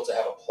ideal to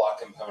have a plot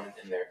component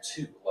in there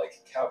too,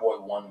 like Cowboy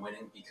 1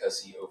 winning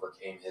because he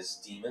overcame his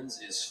demons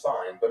is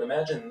fine, but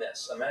imagine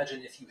this.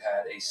 Imagine if you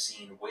had a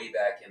scene way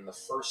back in the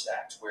first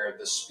act where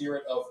the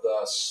spirit of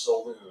the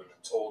saloon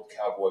told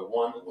Cowboy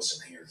 1,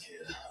 listen here,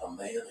 kid, a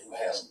man who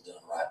hasn't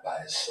done right by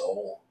his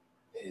soul,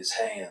 his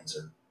hands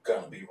are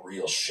gonna be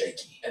real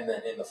shaky. And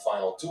then in the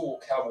final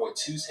duel, Cowboy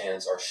 2's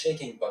hands are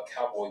shaking, but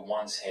Cowboy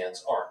 1's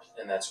hands aren't,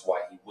 and that's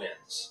why he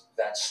wins.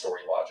 That's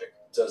story logic.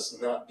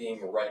 Does not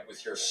being right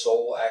with your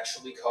soul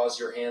actually cause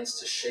your hands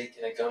to shake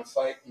in a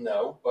gunfight?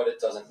 No, but it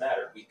doesn't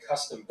matter. We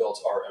custom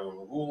built our own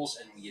rules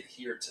and we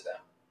adhered to them.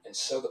 And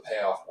so the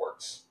payoff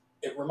works.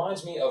 It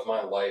reminds me of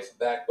my life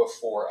back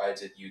before I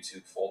did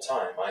YouTube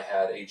full-time. I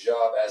had a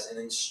job as an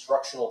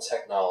instructional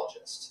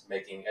technologist,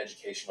 making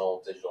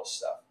educational digital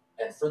stuff.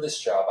 And for this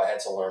job, I had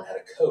to learn how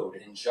to code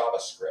in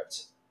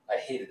JavaScript. I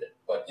hated it,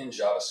 but in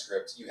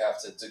JavaScript, you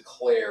have to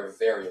declare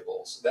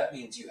variables. That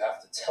means you have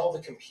to tell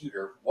the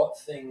computer what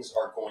things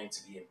are going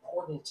to be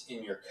important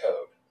in your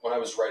code. When I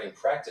was writing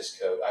practice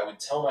code, I would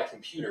tell my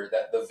computer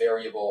that the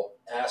variable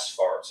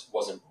asphalt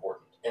was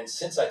important. And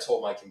since I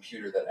told my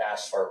computer that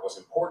asphalt was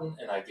important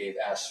and I gave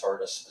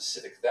asphalt a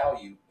specific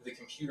value, the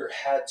computer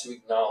had to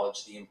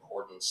acknowledge the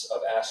importance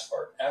of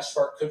asphalt.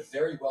 Asphalt could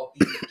very well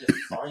be the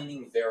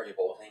defining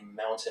variable in a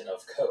mountain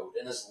of code,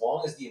 and as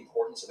long as the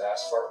importance of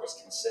asphalt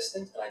was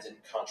consistent and I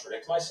didn't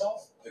contradict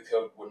myself, the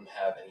code wouldn't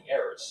have any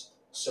errors.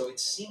 So it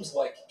seems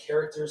like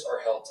characters are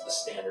held to the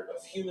standard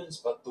of humans,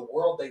 but the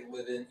world they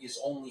live in is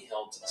only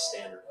held to the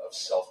standard of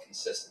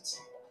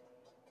self-consistency.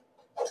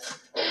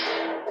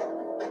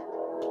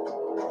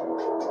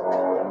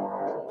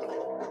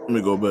 Let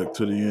me go back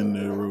to the end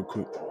there real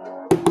quick.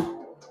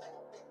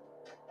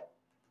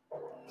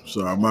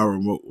 Sorry, my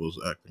remote was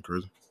acting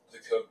crazy. The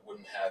code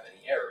wouldn't have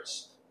any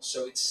errors.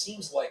 So it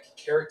seems like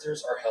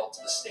characters are held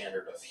to the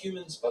standard of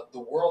humans, but the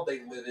world they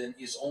live in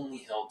is only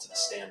held to the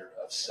standard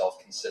of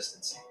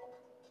self-consistency.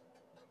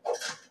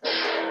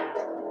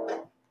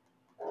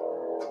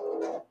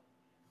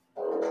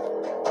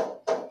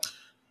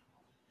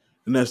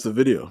 And that's the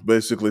video,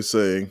 basically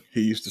saying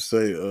he used to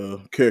say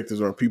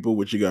characters are people,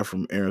 which you got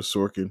from Aaron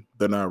Sorkin.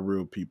 They're not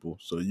real people,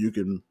 so you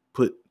can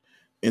put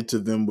into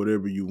them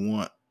whatever you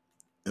want,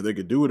 and they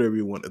can do whatever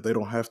you want. They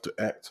don't have to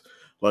act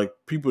like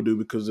people do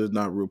because they're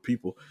not real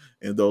people.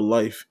 And though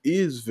life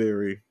is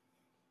very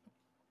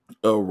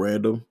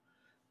random,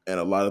 and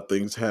a lot of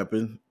things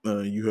happen,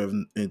 you have,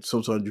 and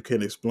sometimes you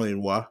can't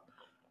explain why.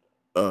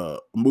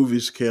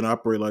 Movies can't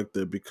operate like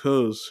that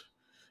because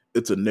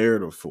it's a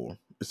narrative form.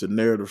 It's a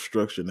narrative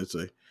structure. And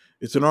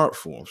it's an art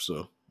form.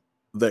 So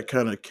that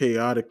kind of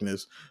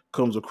chaoticness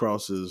comes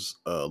across as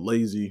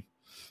lazy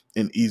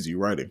and easy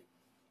writing.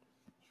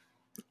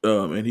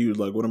 And he was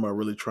like, "What am I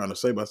really trying to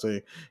say by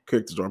saying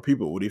characters aren't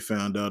people?" What he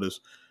found out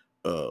is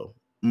uh,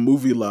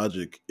 movie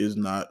logic is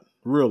not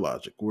real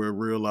logic, where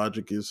real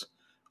logic is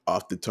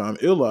oftentimes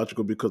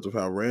illogical because of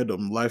how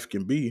random life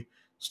can be.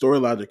 Story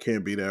logic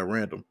can't be that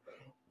random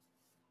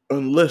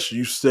unless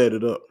you set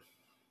it up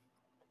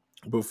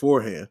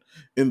beforehand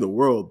in the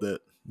world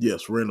that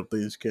yes, random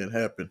things can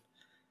happen,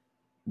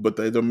 but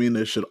they don't mean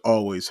they should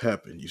always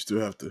happen. You still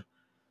have to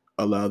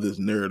allow this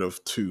narrative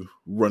to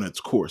run its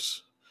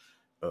course.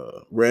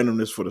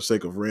 Randomness for the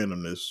sake of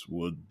randomness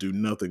will do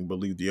nothing but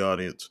leave the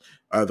audience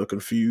either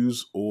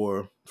confused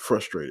or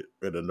frustrated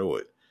and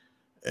annoyed.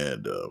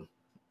 And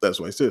that's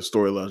why I said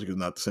story logic is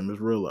not the same as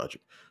real logic.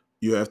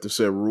 You have to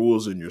set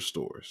rules in your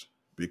stories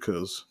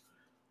because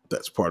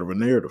that's part of a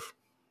narrative.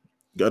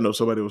 I know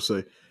somebody will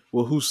say,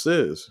 "Well, who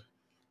says?"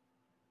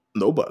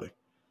 Nobody.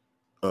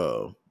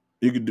 Uh,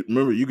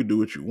 remember you can do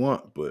what you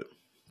want, but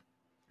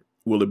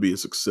will it be a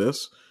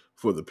success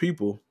for the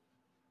people?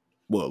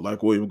 Well,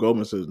 like William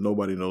Goldman says,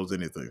 nobody knows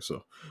anything,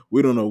 so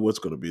we don't know what's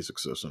going to be a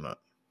success or not.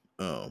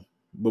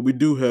 But we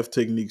do have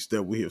techniques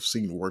that we have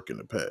seen work in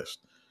the past,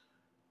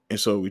 and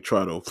so we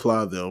try to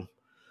apply them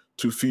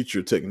to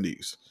future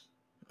techniques.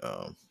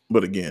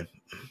 But again,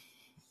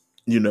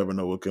 you never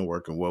know what can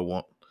work and what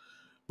won't.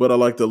 But I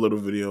like that little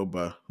video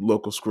by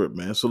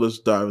LocalScriptMan. So let's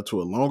dive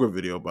into a longer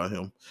video by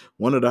him.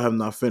 One that I have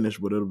not finished,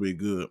 but it'll be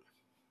good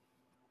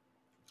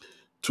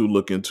to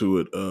look into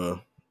it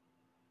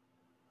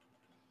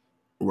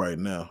right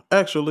now.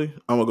 Actually,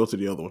 I'm gonna go to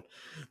the other one.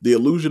 The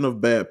illusion of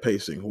bad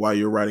pacing, why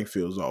your writing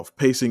feels off.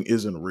 Pacing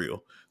isn't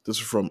real. This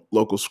is from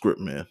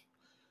LocalScriptMan.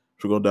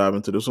 So we're gonna dive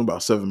into this one,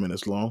 about 7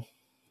 minutes long.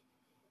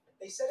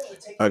 They said it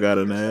would take I got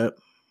an ad,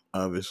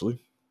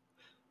 obviously.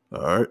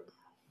 All right.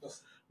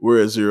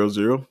 We're at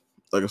 0-0.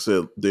 Like I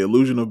said, the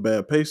illusion of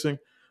bad pacing,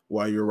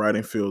 why your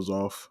writing feels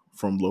off,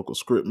 from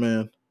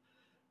LocalScriptMan,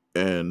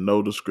 and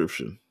no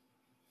description.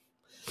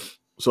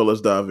 So let's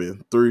dive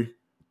in. 3,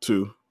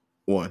 2,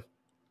 1,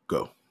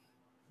 go.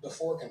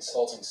 Before a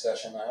consulting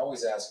session, I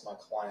always ask my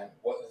client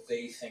what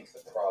they think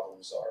the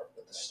problems are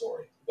with the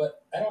story.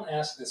 But I don't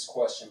ask this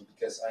question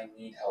because I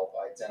need help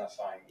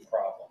identifying the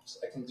problems.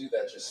 I can do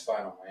that just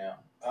fine on my own.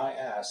 I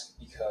ask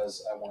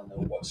because I want to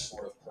know what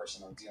sort of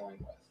person I'm dealing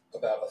with.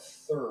 About a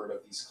third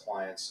of these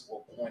clients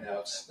will point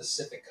out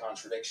specific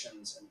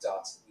contradictions and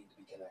dots that need to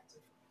be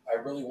connected. I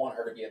really want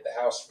her to be at the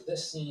house for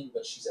this scene,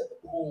 but she's at the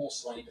pool,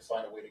 so I need to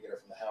find a way to get her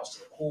from the house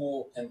to the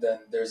pool. And then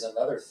there's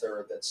another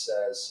third that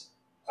says,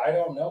 I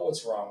don't know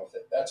what's wrong with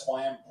it. That's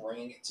why I'm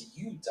bringing it to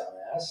you,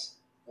 dumbass.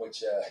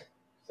 Which,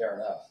 fair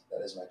enough.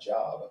 That is my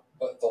job.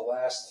 But the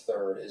last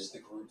third is the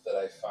group that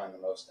I find the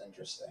most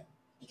interesting.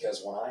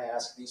 Because when I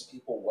ask these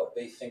people what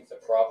they think the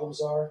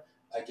problems are,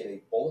 I get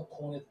a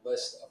bullet-pointed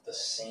list of the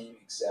same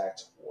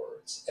exact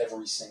words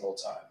every single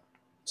time.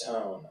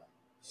 Tone,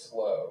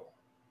 flow,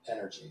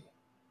 energy,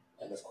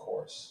 and of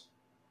course,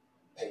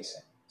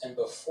 pacing. And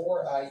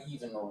before I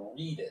even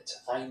read it,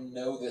 I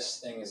know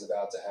this thing is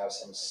about to have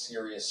some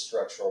serious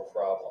structural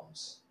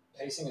problems.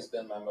 Pacing has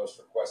been my most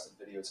requested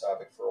video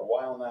topic for a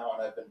while now,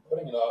 and I've been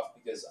putting it off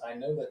because I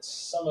know that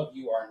some of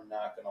you are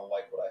not going to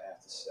like what I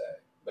have to say.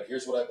 But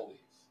here's what I believe.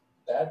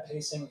 Bad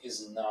pacing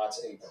is not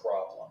a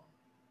problem.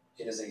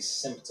 It is a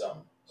symptom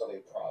of a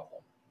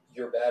problem.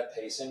 Your bad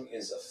pacing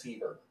is a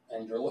fever,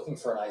 and you're looking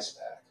for an ice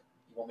pack.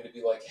 You want me to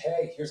be like,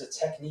 hey, here's a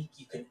technique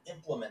you can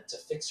implement to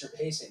fix your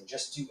pacing.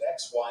 Just do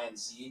X, Y, and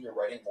Z, and your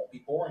writing won't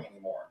be boring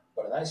anymore.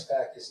 But an ice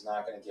pack is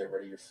not going to get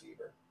rid of your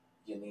fever.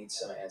 You need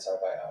some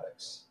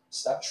antibiotics.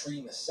 Stop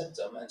treating the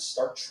symptom and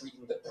start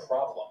treating the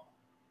problem.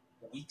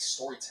 Weak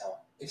storytelling.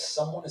 If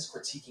someone is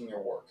critiquing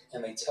your work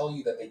and they tell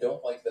you that they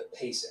don't like the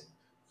pacing,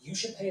 you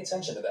should pay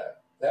attention to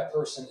that. That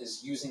person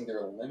is using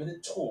their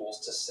limited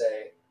tools to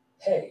say,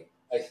 hey,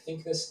 I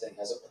think this thing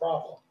has a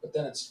problem. But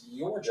then it's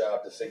your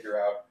job to figure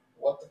out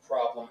what the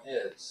problem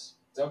is.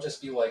 Don't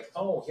just be like,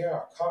 oh,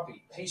 yeah,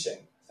 copy,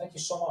 pacing. Thank you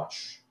so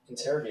much.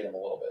 Interrogate them a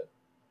little bit.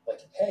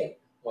 Like, hey,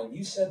 when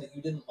you said that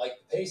you didn't like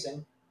the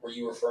pacing, were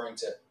you referring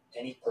to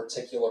Any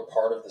particular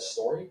part of the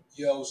story?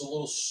 Yeah, it was a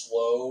little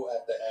slow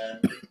at the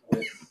end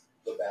with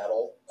the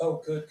battle.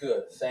 Oh, good,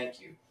 good.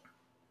 Thank you.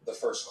 The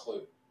first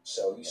clue.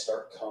 So you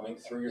start combing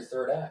through your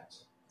third act.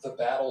 The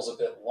battle's a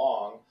bit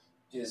long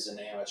is an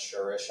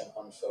amateurish and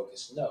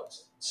unfocused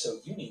note. So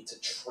you need to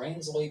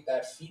translate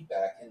that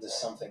feedback into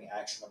something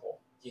actionable.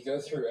 You go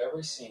through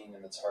every scene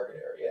in the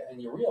target area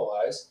and you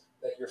realize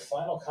that your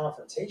final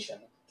confrontation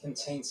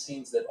contains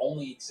scenes that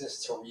only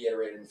exist to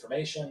reiterate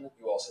information.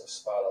 You also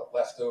spot a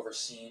leftover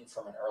scene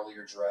from an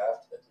earlier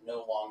draft that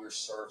no longer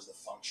serves the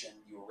function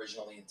you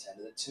originally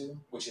intended it to,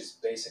 which is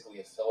basically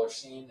a filler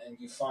scene, and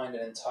you find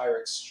an entire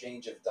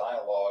exchange of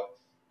dialogue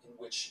in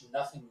which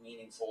nothing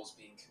meaningful is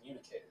being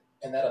communicated.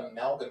 And that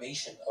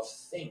amalgamation of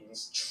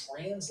things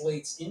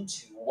translates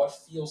into what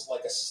feels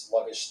like a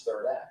sluggish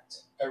third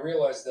act. I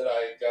realized that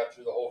I got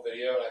through the whole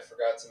video and I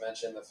forgot to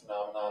mention the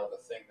phenomenon of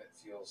a thing that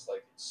feels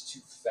like it's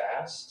too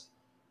fast.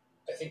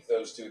 I think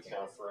those do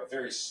account for a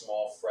very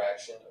small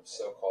fraction of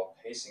so-called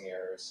pacing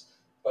errors,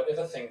 but if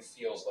a thing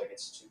feels like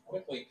it's too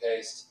quickly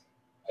paced,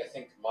 I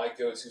think my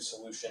go-to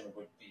solution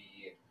would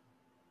be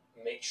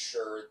make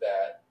sure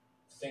that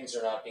things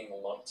are not being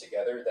lumped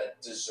together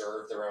that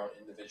deserve their own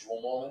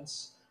individual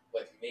moments.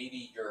 Like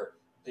maybe your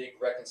big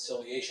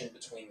reconciliation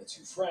between the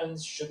two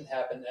friends shouldn't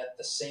happen at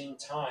the same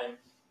time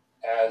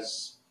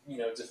as,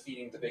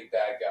 defeating the big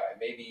bad guy.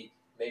 Maybe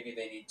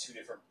they need two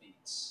different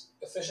beats.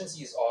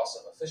 Efficiency is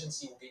awesome.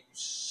 Efficiency will get you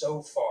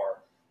so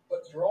far,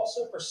 but you're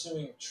also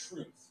pursuing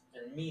truth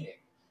and meaning.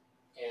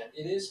 And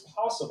it is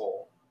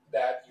possible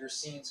that your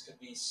scenes could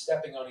be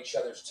stepping on each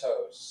other's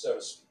toes, so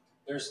to speak.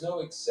 There's no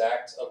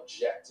exact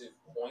objective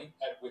point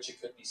at which it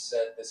could be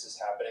said this is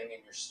happening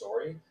in your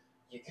story.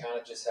 You kind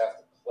of just have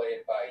to play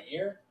it by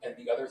ear. And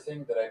the other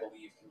thing that I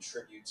believe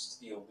contributes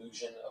to the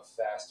illusion of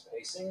fast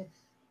pacing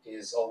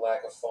is a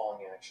lack of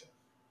falling action.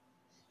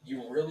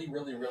 You really,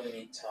 really, really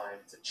need time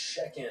to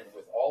check in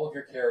with all of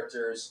your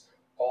characters,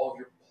 all of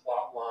your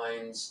plot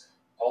lines,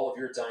 all of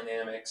your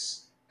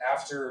dynamics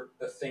after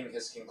the thing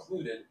has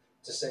concluded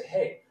to say,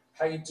 hey,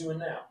 how you doing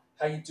now?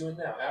 How you doing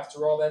now?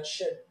 After all that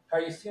shit, how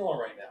are you feeling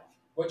right now?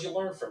 What'd you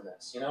learn from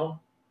this,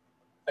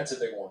 That's a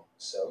big one.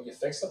 So you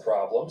fix the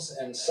problems,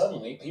 and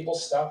suddenly people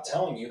stop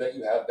telling you that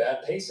you have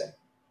bad pacing.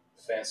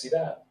 Fancy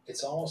that.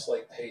 It's almost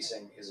like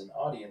pacing is an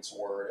audience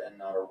word and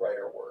not a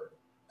writer word.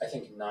 I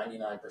think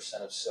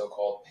 99% of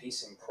so-called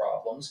pacing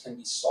problems can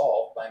be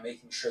solved by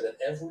making sure that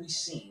every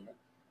scene,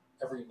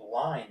 every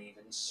line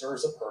even,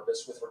 serves a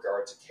purpose with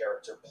regard to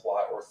character,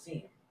 plot, or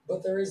theme.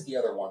 But there is the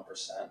other 1%.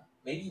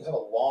 Maybe you have a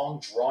long,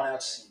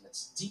 drawn-out scene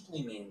that's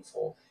deeply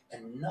meaningful,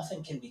 and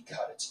nothing can be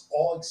cut. It's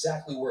all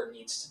exactly where it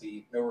needs to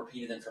be. No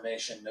repeated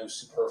information, no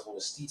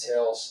superfluous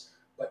details,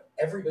 but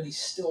everybody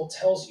still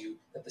tells you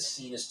that the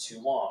scene is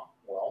too long.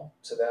 Well,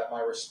 to that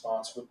my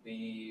response would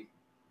be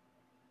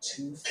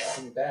too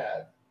fucking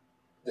bad.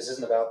 This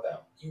isn't about them.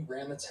 You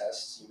ran the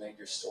tests, you made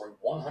your story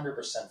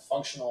 100%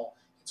 functional,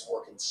 it's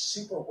working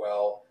super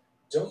well.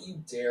 Don't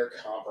you dare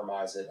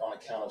compromise it on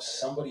account of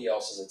somebody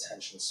else's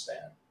attention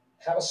span.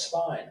 Have a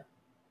spine.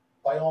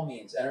 By all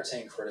means,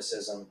 entertain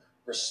criticism,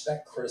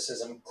 respect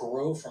criticism,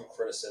 grow from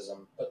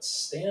criticism, but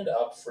stand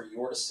up for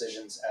your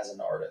decisions as an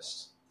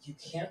artist. You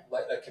can't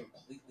let a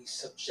completely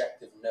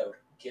subjective note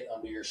get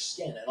under your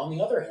skin. And on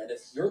the other hand,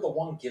 if you're the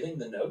one giving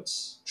the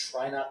notes,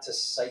 try not to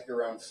cite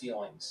your own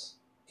feelings.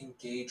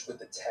 Engage with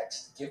the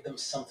text. Give them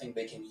something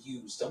they can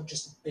use. Don't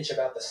just bitch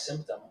about the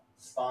symptom.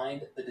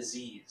 Find the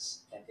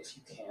disease. And if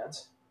you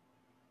can't,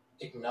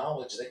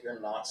 acknowledge that you're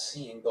not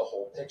seeing the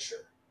whole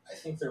picture. I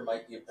think there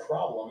might be a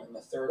problem in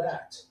the third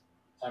act.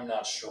 I'm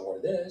not sure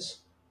what it is.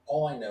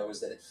 All I know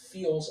is that it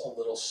feels a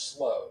little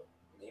slow.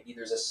 Maybe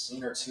there's a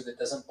scene or two that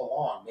doesn't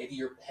belong. Maybe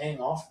you're paying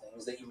off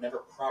things that you never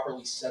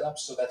properly set up,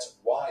 so that's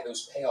why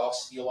those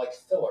payoffs feel like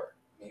filler.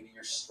 Maybe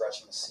you're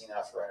stretching the scene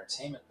out for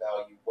entertainment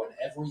value when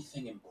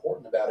everything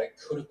important about it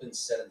could have been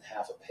said in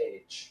half a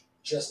page.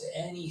 Just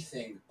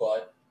anything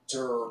but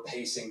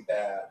pacing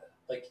bad.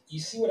 Like, you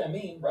see what I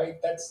mean,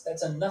 right?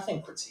 That's a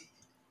nothing critique.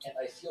 And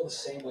I feel the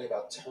same way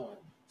about tone.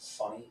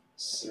 Funny,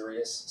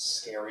 serious,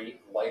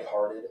 scary,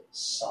 lighthearted,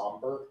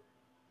 somber.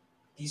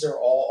 These are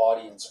all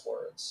audience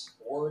words.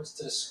 Words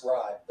to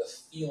describe the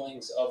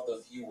feelings of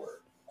the viewer.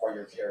 Are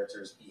your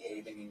characters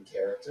behaving in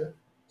character?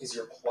 Is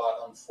your plot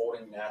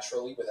unfolding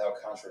naturally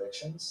without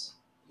contradictions?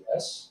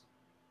 Yes?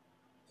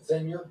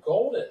 Then you're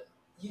golden.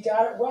 You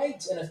got it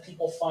right. And if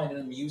people find it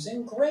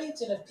amusing,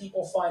 great. And if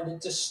people find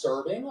it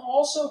disturbing,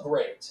 also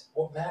great.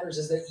 What matters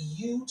is that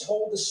you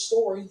told the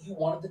story you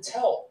wanted to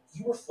tell.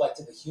 You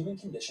reflected the human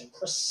condition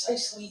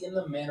precisely in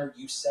the manner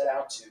you set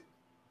out to.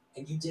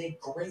 And you did a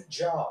great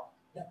job.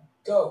 Now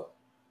go,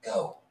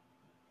 go,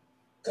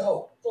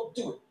 go. Go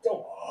do it.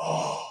 Go.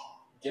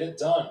 Get it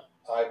done.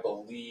 I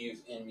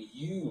believe in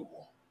you.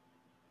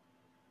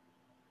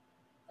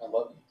 I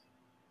love you.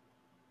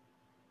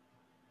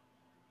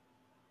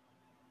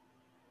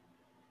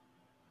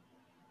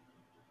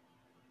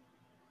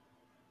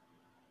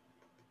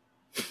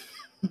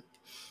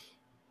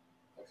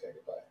 Okay,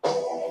 goodbye.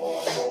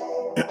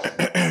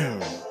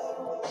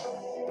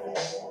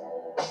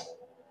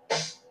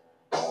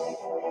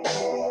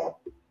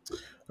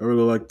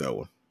 that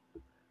one.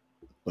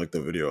 Like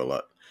that video a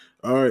lot.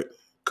 All right,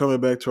 coming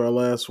back to our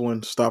last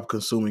one, stop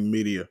consuming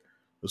media.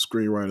 The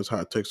screenwriter's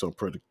hot takes on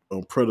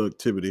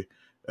productivity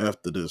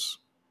after this.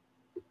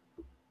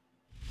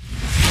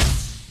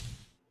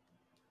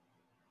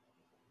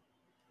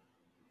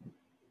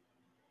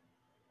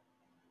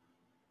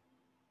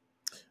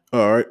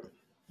 All right,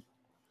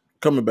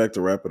 coming back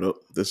to wrap it up.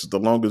 This is the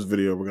longest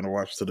video we're going to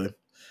watch today.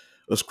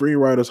 A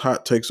screenwriter's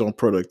hot takes on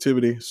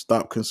productivity,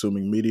 stop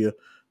consuming media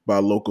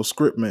by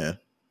LocalScriptMan.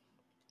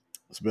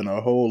 It's been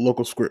a whole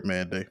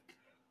LocalScriptMan day.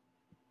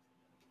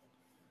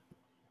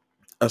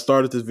 I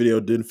started this video,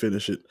 didn't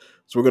finish it,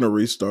 so we're going to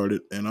restart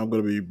it, and I'm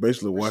going to be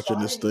basically watching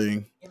this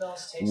thing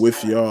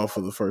with y'all for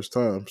the first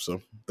time,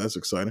 so that's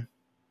exciting.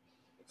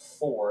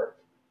 4.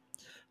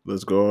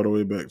 Let's go all the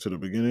way back to the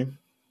beginning.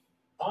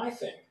 I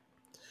think.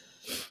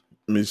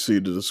 Let me see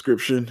the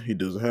description. He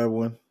doesn't have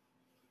one.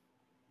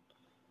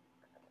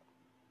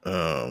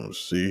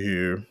 Let's see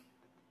here.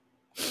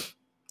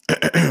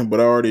 But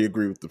I already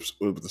agree with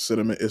the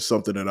sentiment. It's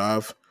something that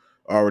I've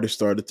already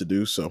started to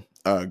do, so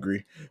I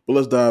agree. But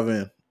let's dive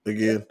in.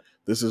 Again,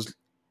 this is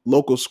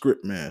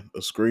LocalScriptMan, a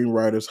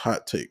screenwriter's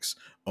hot takes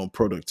on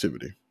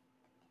productivity.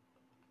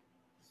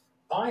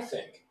 I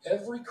think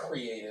every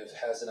creative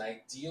has an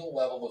ideal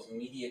level of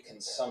media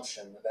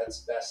consumption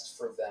that's best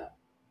for them.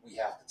 We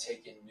have to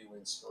take in new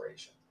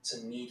inspiration. It's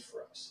a need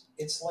for us.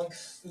 It's like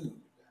food.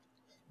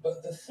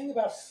 But the thing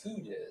about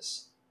food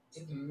is,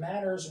 it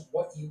matters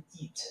what you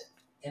eat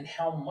and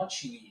how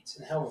much you eat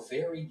and how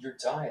varied your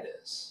diet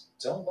is.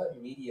 Don't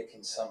let media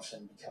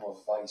consumption become a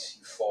vice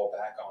you fall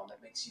back on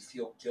that makes you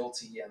feel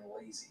guilty and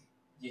lazy.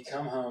 You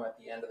come home at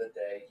the end of the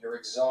day, you're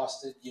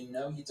exhausted, you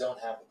know you don't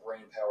have the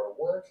brain power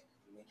to work,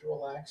 you need to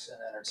relax and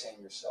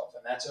entertain yourself,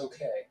 and that's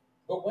okay.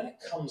 But when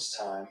it comes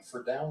time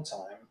for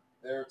downtime,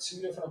 there are 2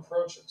 different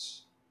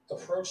approaches.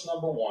 Approach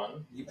number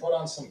 1, you put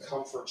on some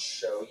comfort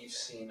show you've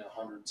seen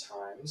 100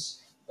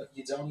 times, but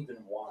you don't even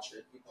watch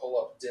it. You pull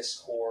up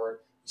Discord,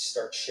 you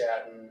start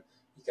chatting,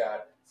 you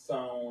got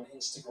phone,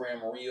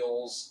 Instagram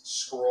Reels,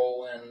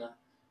 scrolling,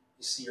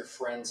 you see your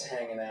friends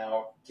hanging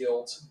out,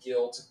 guilt,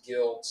 guilt,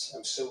 guilt,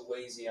 I'm so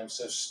lazy, I'm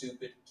so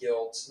stupid,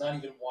 guilt, not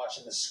even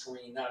watching the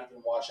screen, not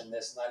even watching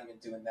this, not even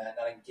doing that,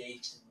 not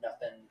engaged in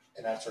nothing.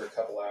 And after a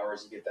couple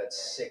hours, you get that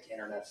sick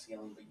internet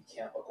feeling, but you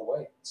can't look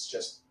away. It's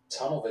just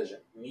tunnel vision,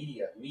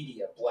 media,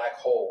 black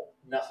hole,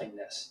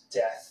 nothingness,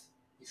 death.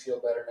 You feel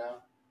better now?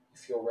 You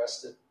feel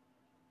rested?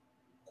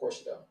 Of course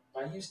you don't.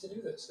 I used to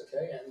do this,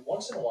 okay? And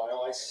once in a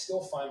while, I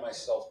still find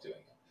myself doing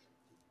it.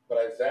 But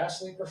I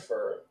vastly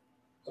prefer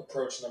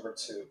approach number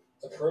 2.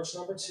 Approach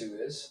number 2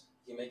 is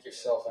you make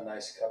yourself a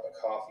nice cup of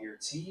coffee or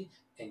tea,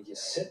 and you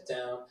sit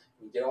down,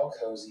 and you get all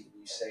cozy,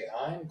 and you say,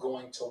 I'm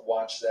going to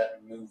watch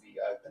that movie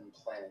I've been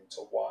planning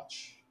to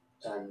watch.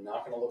 And I'm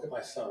not going to look at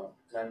my phone,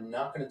 and I'm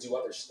not going to do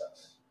other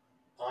stuff.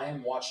 I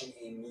am watching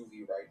a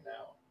movie right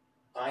now.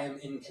 I am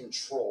in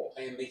control.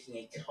 I am making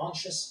a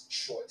conscious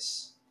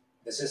choice.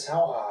 This is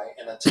how I,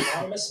 an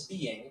autonomous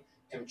being,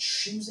 am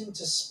choosing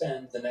to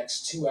spend the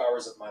next 2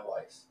 hours of my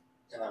life.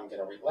 And I'm going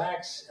to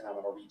relax, and I'm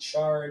going to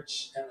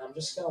recharge, and I'm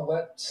just going to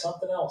let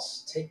something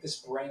else take this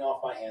brain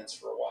off my hands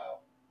for a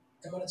while.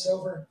 And when it's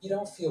over, you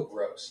don't feel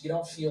gross. You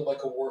don't feel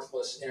like a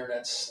worthless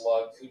internet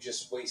slug who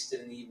just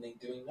wasted an evening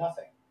doing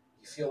nothing.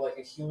 You feel like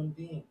a human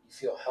being. You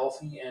feel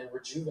healthy and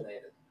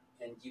rejuvenated.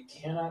 And you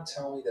cannot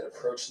tell me that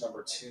approach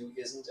number 2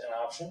 isn't an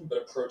option, but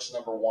approach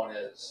number 1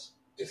 is.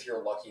 If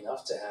you're lucky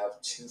enough to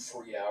have 2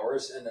 free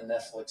hours and a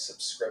Netflix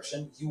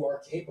subscription, you are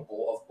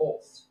capable of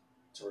both.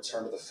 To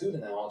return to the food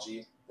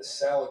analogy, the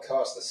salad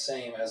costs the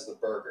same as the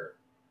burger.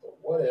 But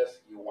what if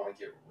you want to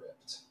get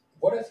ripped?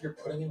 What if you're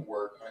putting in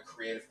work on a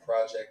creative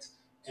project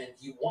and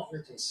you want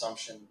your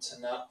consumption to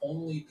not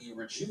only be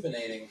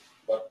rejuvenating,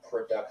 but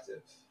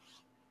productive?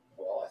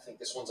 Well, I think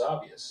this one's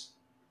obvious.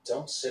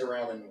 Don't sit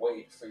around and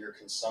wait for your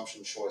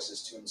consumption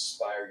choices to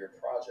inspire your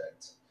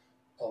project.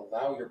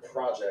 Allow your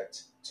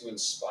project to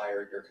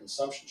inspire your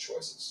consumption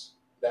choices.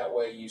 That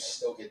way you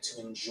still get to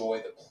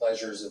enjoy the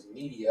pleasures of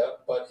media,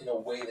 but in a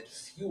way that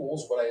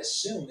fuels what I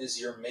assume is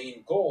your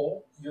main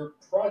goal, your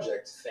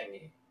project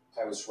thingy.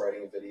 I was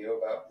writing a video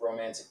about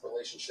romantic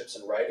relationships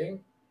and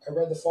writing. I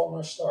read The Fault in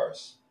Our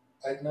Stars.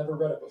 I'd never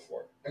read it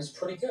before. It was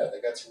pretty good.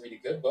 I got to read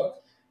a good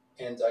book,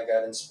 and I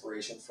got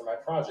inspiration for my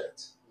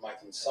project. My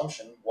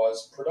consumption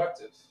was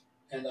productive.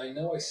 And I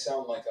know I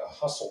sound like a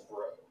hustle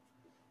bro,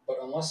 but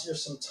unless you're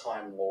some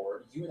time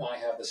lord, you and I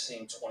have the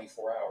same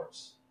 24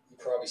 hours. You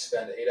probably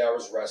spend 8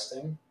 hours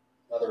resting,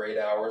 another 8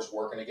 hours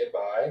working to get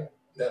by.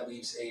 That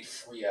leaves 8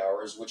 free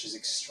hours, which is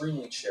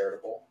extremely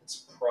charitable.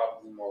 It's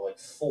probably more like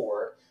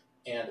 4.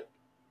 And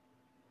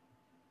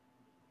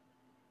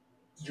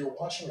you're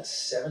watching a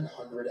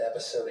 700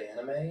 episode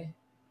anime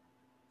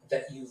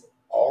that you've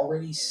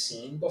already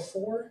seen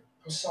before?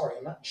 I'm sorry,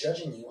 I'm not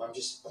judging you. I'm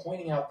just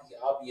pointing out the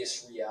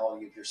obvious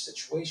reality of your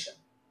situation.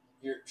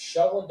 You're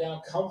shoveling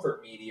down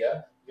comfort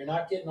media, you're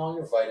not getting all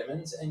your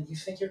vitamins, and you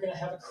think you're going to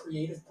have a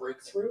creative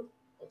breakthrough?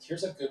 Look,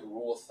 here's a good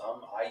rule of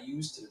thumb I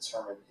use to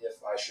determine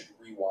if I should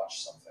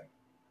rewatch something.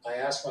 I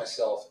ask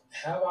myself,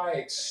 have I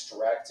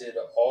extracted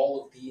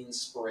all of the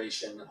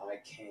inspiration I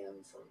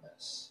can from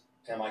this?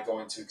 Am I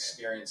going to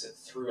experience it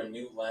through a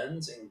new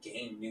lens and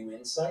gain new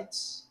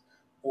insights?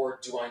 Or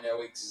do I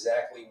know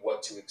exactly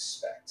what to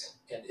expect?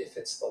 And if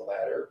it's the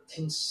latter,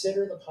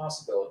 consider the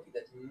possibility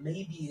that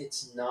maybe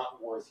it's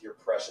not worth your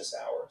precious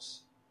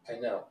hours. I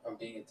know, I'm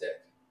being a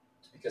dick.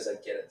 It's because I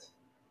get it.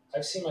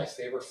 I've seen my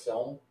favorite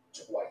film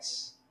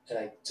twice, and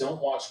I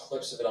don't watch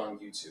clips of it on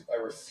YouTube.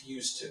 I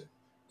refuse to.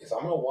 If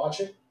I'm going to watch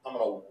it, I'm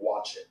going to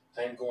watch it.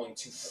 I'm going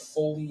to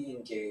fully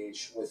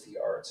engage with the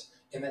art.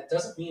 And that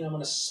doesn't mean I'm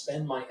going to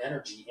spend my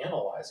energy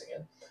analyzing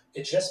it.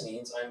 It just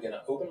means I'm going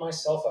to open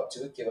myself up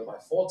to it, give it my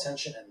full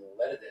attention, and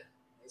let it in.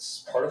 This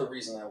is part of the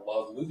reason I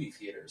love movie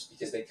theaters,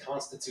 because they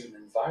constitute an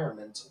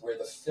environment where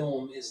the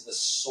film is the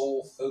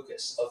sole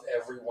focus of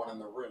everyone in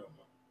the room.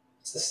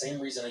 It's the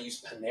same reason I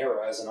use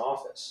Panera as an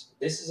office.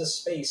 This is a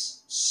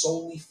space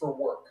solely for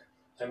work.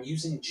 I'm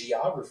using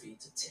geography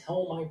to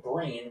tell my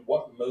brain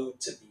what mode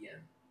to be in.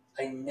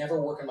 I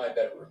never work in my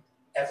bedroom,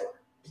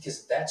 ever,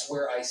 because that's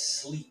where I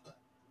sleep.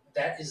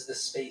 That is the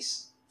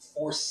space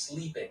for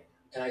sleeping.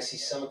 And I see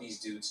some of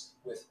these dudes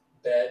with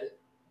bed,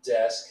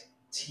 desk,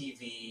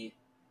 TV,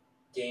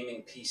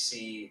 gaming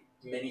PC,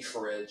 mini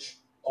fridge,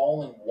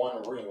 all in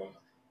one room,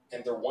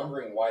 and they're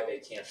wondering why they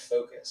can't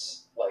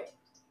focus. Like,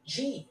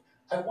 gee,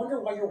 I wonder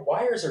why your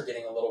wires are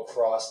getting a little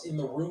crossed in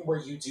the room where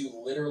you do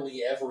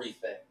literally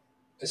everything.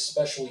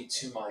 Especially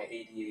to my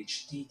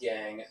ADHD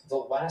gang, the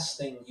last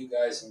thing you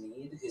guys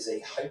need is a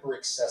hyper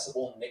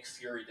accessible Nick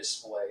Fury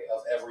display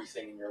of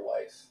everything in your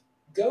life.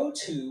 Go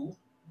to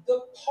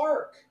the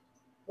park.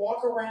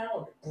 Walk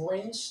around,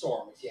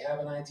 brainstorm. If you have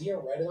an idea,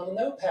 write it on a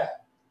notepad.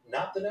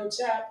 Not the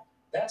Notes app,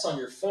 that's on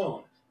your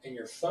phone, and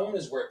your phone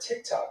is where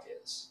TikTok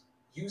is.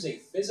 Use a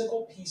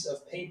physical piece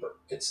of paper.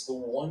 It's the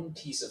one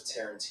piece of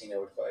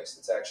Tarantino advice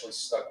that's actually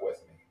stuck with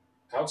me.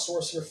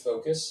 Outsource your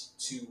focus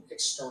to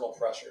external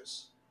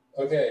pressures.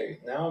 Okay,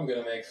 now I'm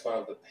going to make fun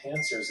of the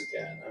pantsers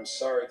again. I'm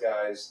sorry,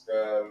 guys.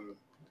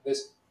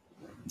 This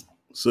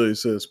So he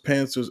says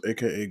pantsers,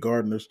 aka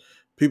gardeners,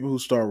 people who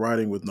start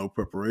writing with no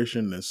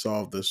preparation and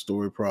solve their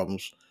story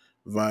problems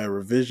via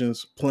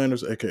revisions,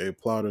 planners, aka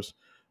plotters,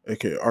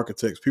 aka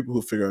architects, people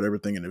who figure out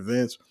everything in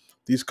advance.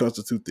 These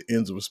constitute the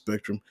ends of a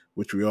spectrum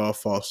which we all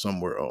fall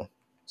somewhere on.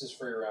 is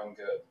for your own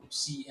good.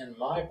 See, in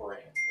my brain,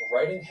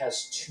 writing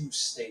has two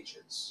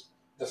stages.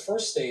 The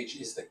first stage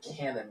is the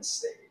canon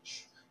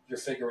stage. You're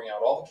figuring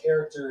out all the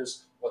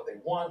characters, what they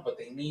want, what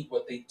they need,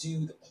 what they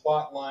do, the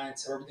plot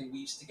lines, how everything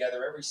weaves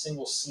together, every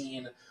single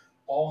scene,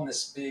 all in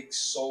this big,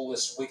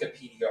 soulless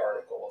Wikipedia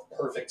article of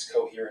perfect,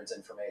 coherent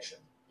information.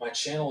 My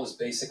channel is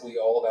basically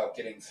all about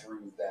getting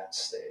through that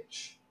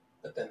stage.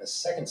 But then the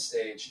second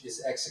stage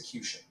is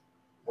execution,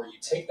 where you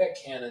take that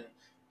canon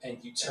and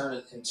you turn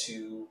it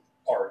into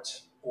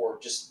art or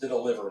just the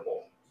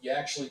deliverable. You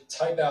actually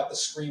type out the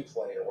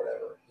screenplay or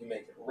whatever. You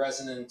make it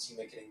resonant, you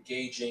make it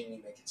engaging,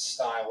 you make it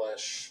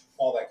stylish,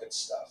 all that good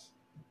stuff.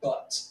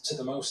 But to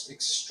the most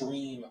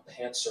extreme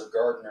pantser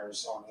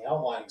gardeners on the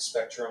outlining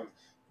spectrum,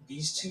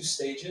 these two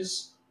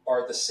stages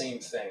are the same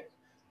thing.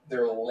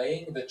 They're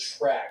laying the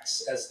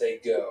tracks as they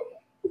go,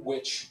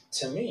 which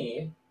to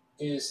me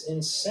is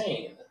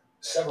insane.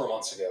 Several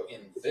months ago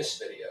in this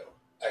video,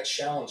 I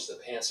challenged the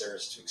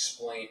pantsers to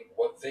explain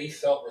what they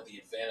felt were the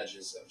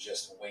advantages of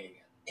just winging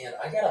it. And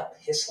I got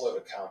a piss load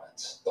of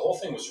comments. The whole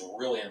thing was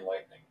really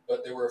enlightening,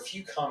 but there were a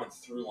few common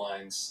through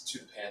lines to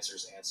the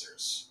pantsers'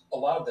 answers. A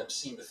lot of them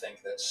seemed to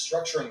think that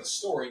structuring the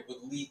story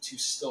would lead to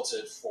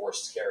stilted,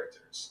 forced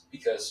characters.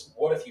 Because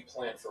what if you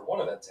plan for one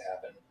event to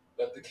happen,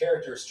 but the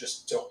characters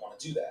just don't want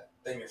to do that?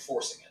 Then you're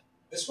forcing it.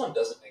 This one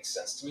doesn't make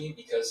sense to me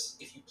because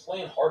if you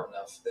plan hard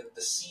enough, then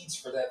the seeds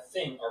for that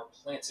thing are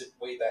planted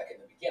way back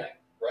in the beginning.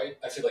 Right?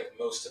 I feel like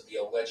most of the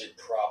alleged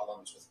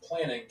problems with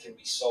planning can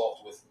be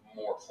solved with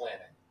more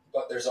planning.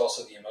 But there's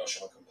also the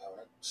emotional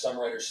component. Some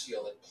writers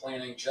feel that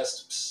planning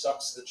just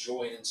sucks the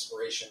joy and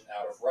inspiration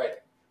out of writing.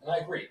 And I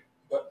agree.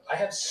 But I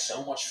have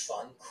so much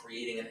fun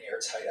creating an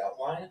airtight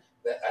outline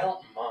that I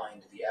don't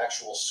mind the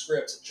actual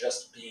script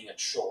just being a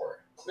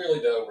chore. Clearly,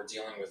 though, we're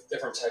dealing with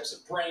different types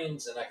of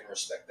brains, and I can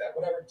respect that.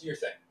 Whatever, do your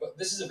thing. But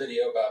this is a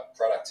video about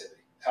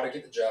productivity, how to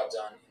get the job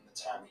done in the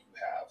time that you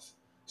have.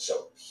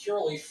 So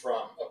purely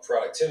from a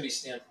productivity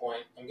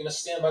standpoint, I'm going to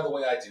stand by the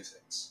way I do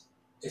things.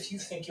 If you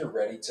think you're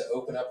ready to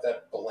open up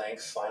that blank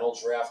final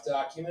draft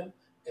document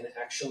and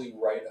actually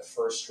write a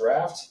first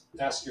draft,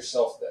 ask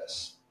yourself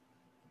this.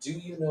 Do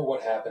you know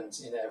what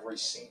happens in every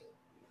scene?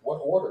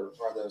 What order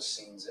are those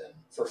scenes in?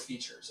 For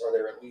features, are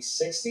there at least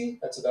 60?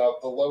 That's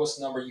about the lowest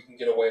number you can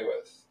get away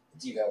with.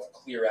 Do you have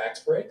clear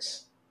act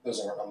breaks?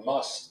 Those aren't a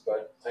must,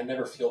 but I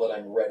never feel that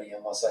I'm ready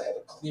unless I have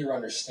a clear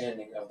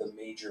understanding of the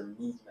major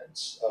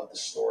movements of the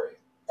story.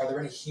 Are there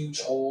any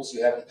huge holes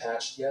you haven't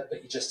patched yet,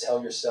 but you just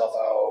tell yourself,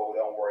 oh,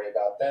 don't worry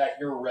about that,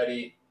 you're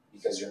ready,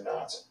 because you're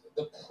not?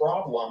 The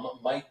problem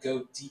might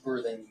go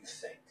deeper than you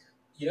think.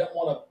 You don't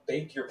want to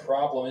bake your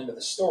problem into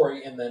the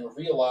story and then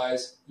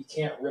realize you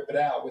can't rip it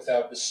out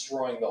without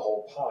destroying the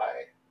whole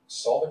pie.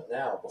 Solve it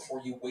now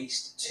before you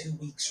waste 2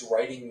 weeks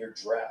writing your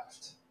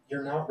draft.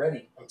 You're not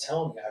ready. I'm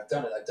telling you, I've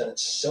done it. I've done it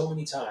so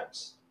many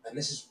times. And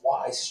this is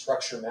why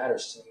structure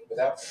matters to me.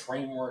 Without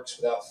frameworks,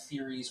 without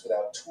theories,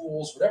 without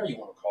tools, whatever you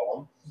want to call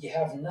them, you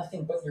have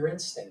nothing but your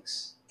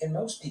instincts. And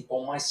most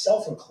people,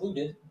 myself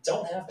included,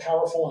 don't have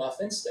powerful enough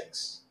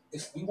instincts.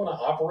 If we want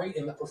to operate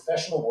in the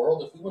professional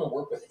world, if we want to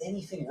work with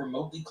anything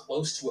remotely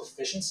close to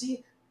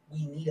efficiency,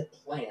 we need a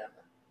plan.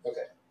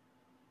 Okay,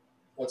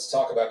 let's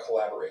talk about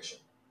collaboration.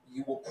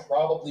 You will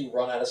probably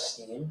run out of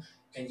steam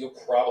and you'll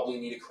probably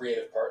need a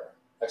creative partner.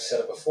 I've said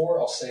it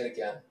before, I'll say it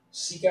again.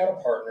 Seek out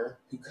a partner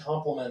who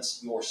complements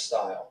your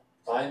style.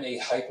 I'm a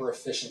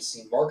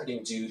hyper-efficiency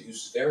marketing dude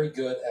who's very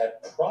good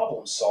at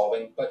problem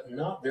solving, but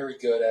not very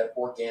good at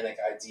organic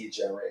idea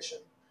generation.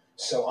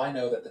 So I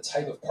know that the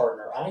type of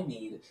partner I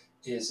need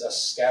is a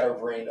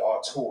scatterbrained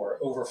auteur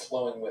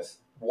overflowing with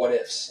what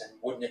ifs and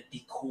wouldn't it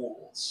be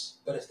cools.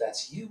 But if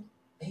that's you,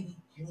 maybe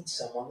you need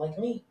someone like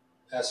me.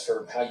 As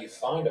for how you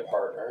find a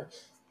partner,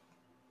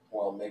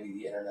 well, maybe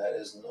the internet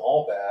isn't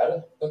all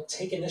bad, but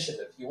take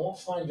initiative. You won't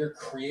find your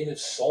creative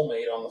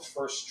soulmate on the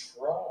first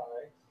try.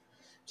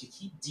 If you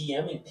keep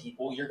DMing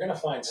people, you're going to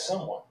find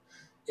someone.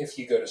 If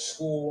you go to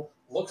school,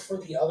 look for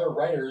the other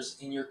writers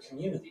in your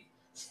community.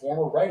 Form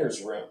a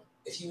writer's room.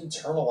 If you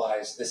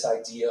internalize this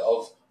idea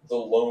of the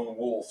lone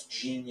wolf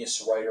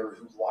genius writer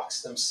who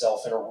locks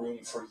themselves in a room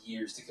for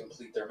years to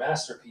complete their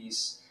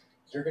masterpiece,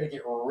 you're going to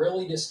get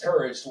really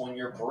discouraged when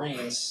your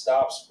brain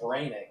stops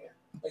braining.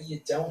 But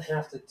you don't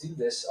have to do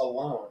this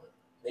alone.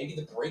 Maybe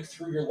the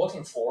breakthrough you're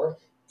looking for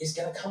is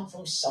going to come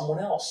from someone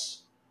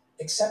else.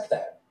 Accept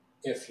that.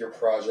 If your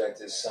project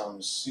is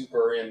some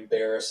super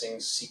embarrassing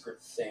secret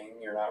thing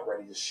you're not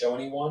ready to show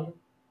anyone,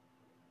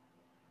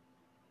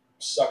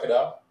 suck it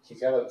up. You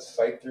gotta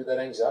fight through that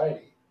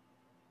anxiety.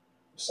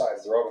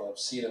 Besides, they're all gonna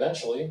see it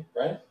eventually,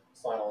 right?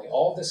 Finally,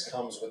 all this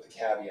comes with the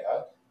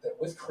caveat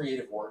that with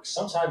creative work,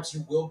 sometimes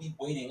you will be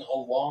waiting a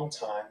long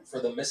time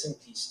for the missing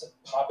piece to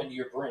pop into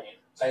your brain.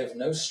 I have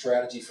no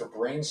strategy for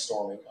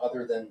brainstorming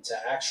other than to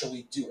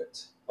actually do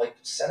it. Like,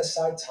 set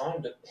aside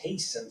time to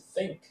pace and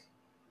think.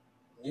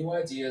 New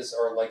ideas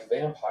are like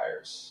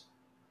vampires.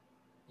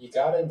 You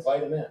gotta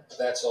invite them in.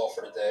 That's all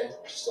for today.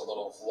 Just a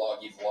little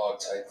vloggy vlog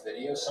type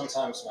video.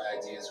 Sometimes my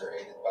ideas are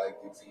aided by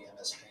goofy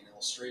MS Paint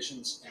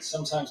illustrations, and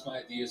sometimes my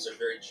ideas are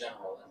very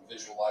general, and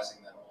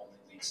visualizing them only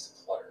leads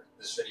to clutter.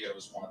 This video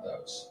is one of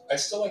those. I'd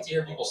still like to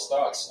hear people's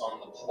thoughts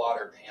on the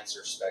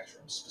plotter-pantser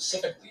spectrum,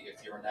 specifically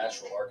if you're a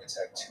natural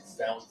architect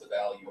who found the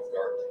value of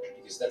gardening,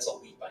 because that's a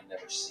leap I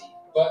never see.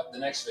 But the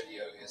next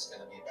video is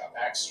going to be about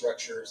axe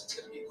structures. It's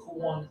going to be a cool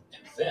one,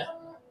 and then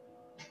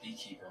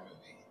Beekeeper movie.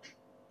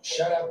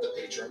 Shout out the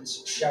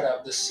patrons, shout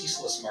out the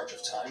ceaseless march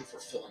of time for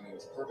filling me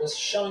with purpose,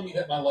 showing me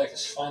that my life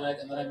is finite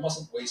and that I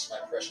mustn't waste my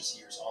precious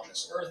years on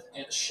this earth,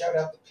 and shout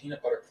out the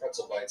peanut butter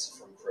pretzel bites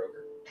from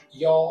Kroger.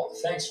 Y'all,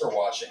 thanks for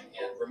watching,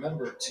 and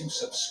remember to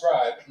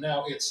subscribe.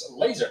 Now it's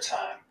laser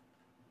time.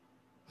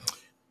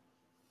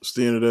 It's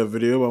the end of that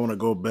video. I want to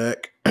go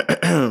back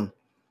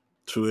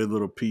to a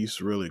little piece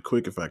really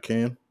quick if I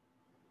can.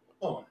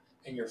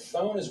 And your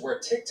phone is where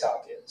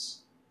TikTok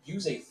is.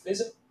 Use a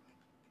physical...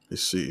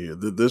 Let's see here.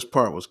 This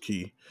part was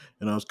key,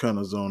 and I was kind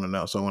of zoning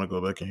out, so I want to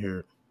go back and hear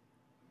it.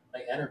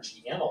 My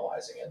energy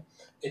analyzing it.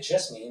 It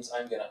just means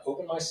I'm going to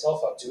open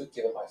myself up to it,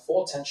 give it my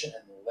full attention,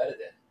 and let it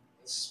in.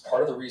 This is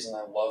part of the reason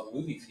I love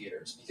movie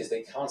theaters, because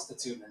they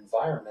constitute an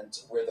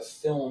environment where the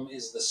film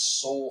is the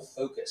sole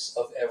focus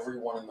of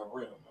everyone in the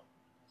room.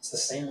 It's the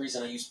same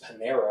reason I use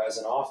Panera as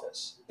an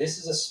office. This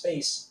is a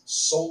space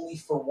solely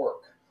for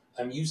work.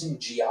 I'm using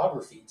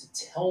geography to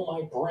tell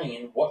my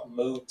brain what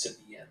mode to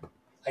be in.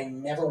 I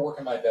never work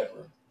in my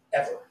bedroom,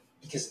 ever,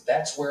 because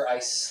that's where I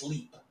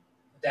sleep.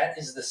 That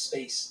is the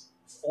space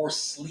for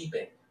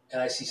sleeping.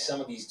 And I see some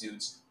of these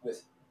dudes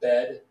with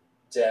bed,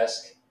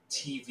 desk,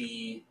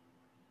 TV,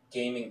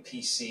 gaming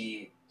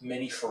PC,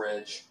 mini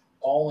fridge,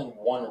 all in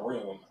one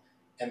room,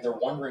 and they're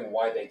wondering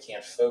why they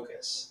can't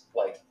focus.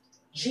 Like,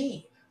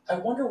 gee, I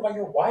wonder why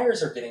your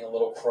wires are getting a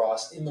little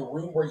crossed in the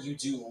room where you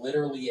do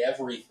literally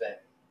everything.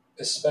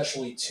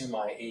 Especially to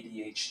my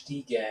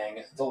ADHD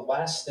gang, the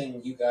last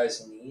thing you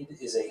guys need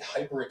is a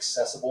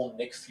hyper-accessible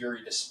Nick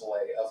Fury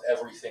display of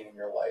everything in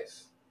your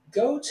life.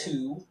 Go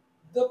to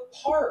the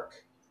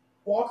park.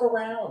 Walk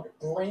around,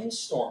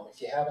 brainstorm.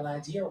 If you have an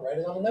idea, write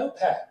it on a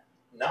notepad.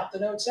 Not the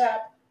Notes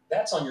app,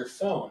 that's on your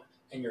phone,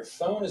 and your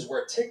phone is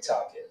where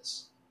TikTok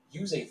is.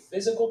 Use a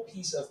physical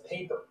piece of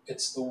paper.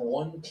 It's the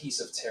one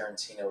piece of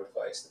Tarantino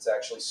advice that's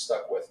actually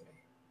stuck with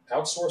me.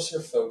 Outsource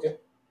your focus.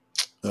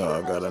 Oh,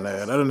 I got an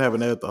ad. I didn't have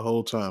an ad the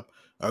whole time.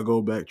 I'll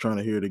go back trying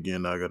to hear it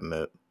again. Now I got an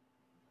ad.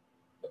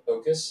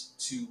 Focus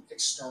to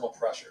external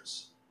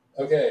pressures.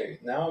 Okay,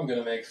 now I'm going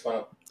to make fun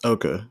of...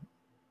 Okay.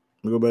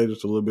 We'll go back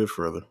just a little bit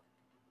further.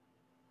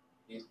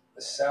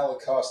 The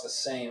salad costs the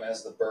same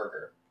as the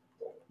burger.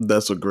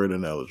 That's a great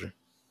analogy.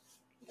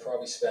 You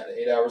probably spend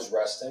 8 hours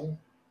resting,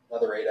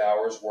 another 8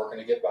 hours working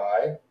to get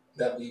by.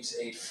 That leaves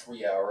 8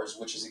 free hours,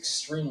 which is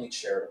extremely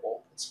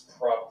charitable. It's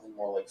probably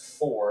more like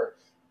 4.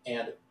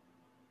 And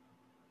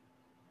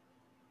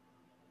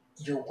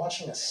you're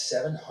watching a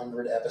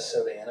 700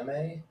 episode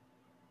anime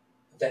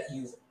that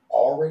you've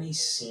already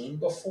seen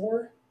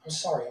before. I'm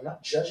sorry, I'm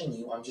not judging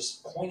you. I'm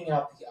just pointing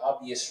out the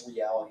obvious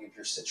reality of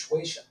your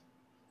situation.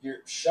 You're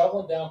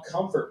shoveling down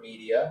comfort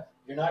media,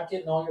 you're not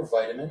getting all your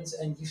vitamins,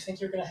 and you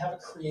think you're going to have a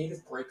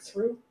creative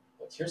breakthrough?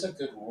 Look, here's a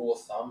good rule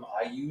of thumb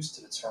I use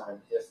to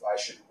determine if I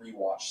should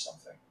rewatch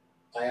something.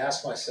 I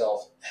ask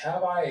myself,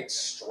 have I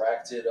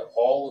extracted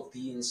all of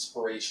the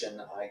inspiration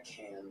I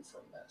can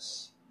from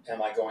this?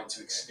 Am I going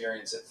to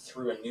experience it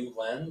through a new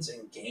lens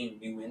and gain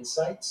new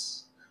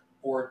insights?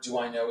 Or do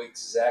I know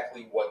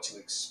exactly what to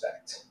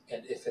expect?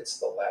 And if it's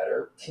the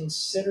latter,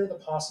 consider the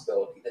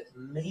possibility that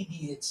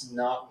maybe it's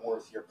not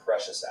worth your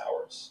precious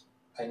hours.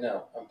 I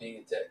know, I'm being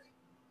a dick.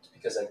 It's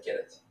because I get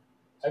it.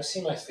 I've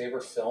seen my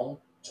favorite film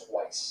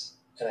twice,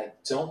 and I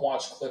don't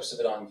watch clips of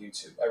it on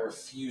YouTube. I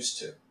refuse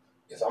to.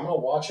 If I'm going to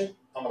watch it,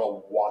 I'm going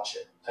to watch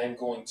it. I'm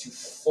going to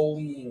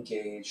fully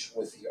engage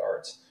with the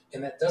art.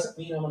 And that doesn't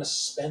mean I'm going to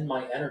spend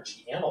my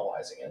energy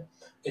analyzing it.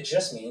 It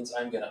just means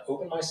I'm going to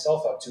open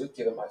myself up to it,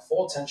 give it my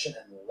full attention,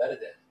 and let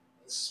it in.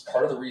 This is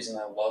part of the reason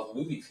I love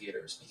movie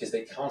theaters, because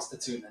they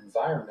constitute an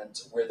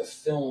environment where the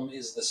film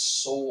is the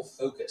sole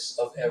focus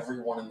of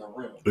everyone in the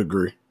room.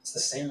 Agree. It's the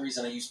same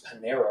reason I use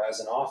Panera as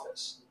an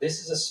office. This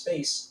is a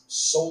space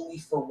solely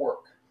for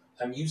work.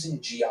 I'm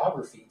using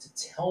geography to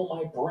tell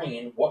my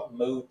brain what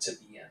mode to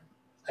be in.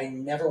 I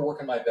never work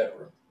in my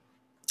bedroom.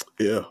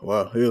 Yeah,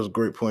 wow. He has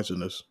great points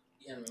in this.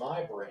 In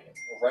my brain,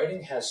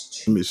 writing has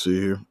Let two me see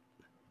here.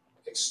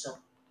 external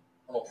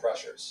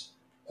pressures.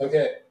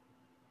 Okay.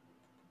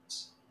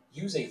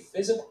 Use a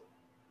physical.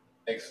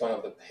 Make fun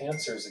of the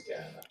pantsers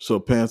again. So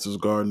panthers,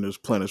 gardeners,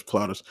 planters,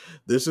 plotters.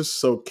 This is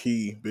so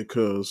key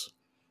because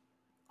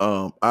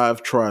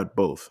I've tried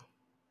both.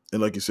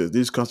 And like you said,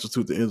 these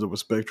constitute the ends of a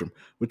spectrum,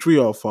 which we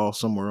all fall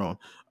somewhere on.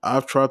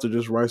 I've tried to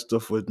just write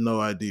stuff with no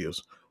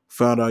ideas.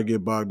 Found I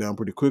get bogged down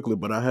pretty quickly,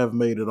 but I have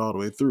made it all the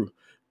way through.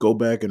 Go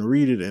back and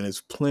read it, and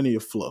it's plenty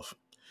of fluff.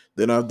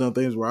 Then I've done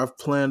things where I've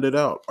planned it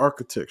out,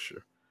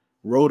 architecture,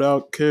 wrote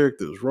out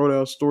characters, wrote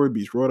out story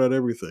beats, wrote out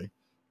everything.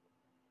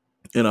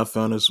 And I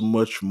found it's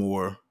much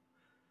more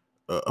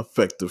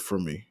effective for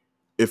me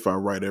if I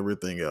write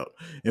everything out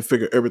and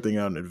figure everything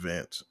out in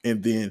advance.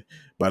 And then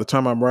by the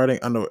time I'm writing,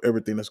 I know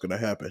everything that's going to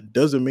happen.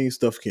 Doesn't mean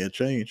stuff can't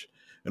change.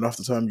 And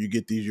oftentimes you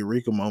get these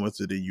eureka moments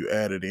and then you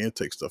add it in,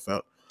 take stuff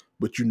out,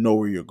 but you know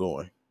where you're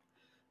going.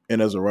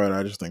 And as a writer,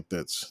 I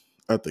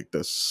think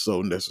that's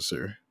so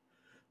necessary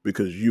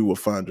because you will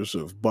find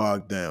yourself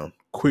bogged down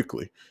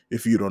quickly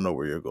if you don't know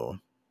where you're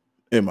going,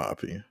 in my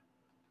opinion.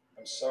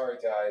 I'm sorry,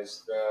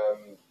 guys.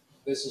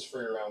 This is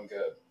for your own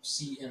good.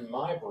 See, in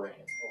my brain,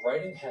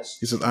 writing has.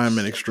 He says, I'm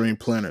an extreme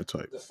planner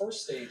type. The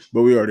first stage.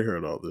 But we already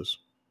heard all this.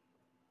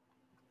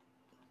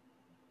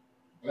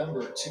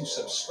 Remember to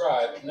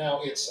subscribe.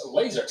 Now it's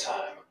laser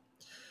time.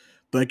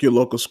 Thank you,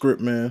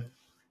 LocalScriptMan.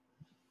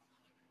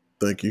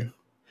 Thank you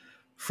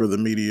for the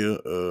media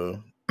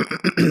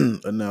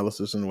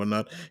analysis and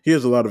whatnot. He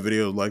has a lot of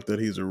videos like that.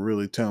 He's a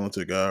really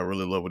talented guy. I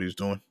really love what he's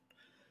doing.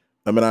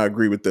 I mean, I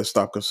agree with that.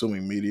 Stop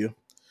consuming media.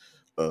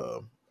 Uh,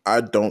 I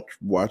don't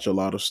watch a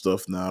lot of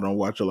stuff now. I don't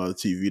watch a lot of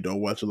TV.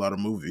 Don't watch a lot of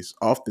movies.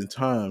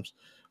 Oftentimes,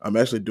 I'm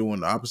actually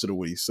doing the opposite of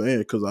what he's saying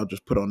because I'll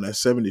just put on that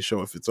 70s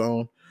show if it's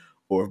on,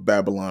 or if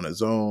Babylon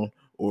is on,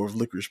 or if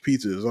Licorice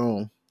Pizza is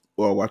on,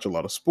 or I watch a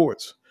lot of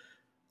sports.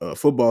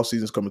 Football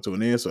season's coming to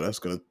an end, so that's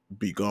going to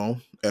be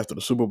gone after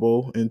the Super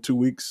Bowl in 2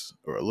 weeks,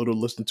 or a little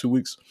less than 2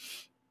 weeks.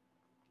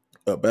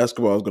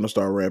 Basketball is going to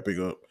start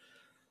ramping up.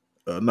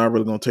 Not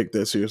really going to take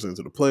that seriously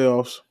into the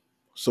playoffs.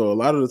 So a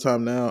lot of the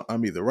time now,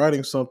 I'm either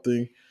writing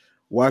something,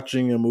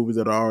 watching a movie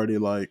that I already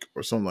like,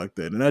 or something like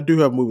that. And I do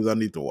have movies I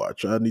need to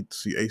watch. I need to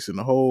see Ace in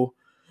the Hole.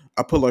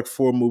 I put like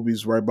 4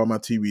 movies right by my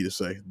TV to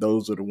say,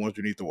 those are the ones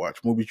you need to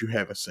watch, movies you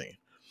haven't seen.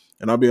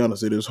 And I'll be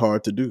honest, it is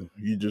hard to do.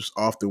 You just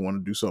often want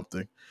to do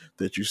something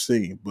that you've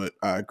seen. But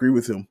I agree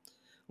with him.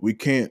 We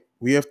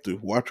have to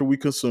watch what we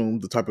consume,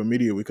 the type of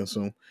media we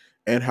consume,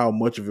 and how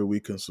much of it we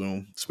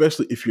consume,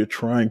 especially if you're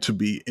trying to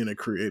be in a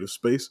creative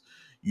space.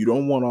 You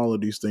don't want all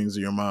of these things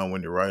in your mind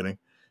when you're writing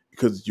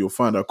because you'll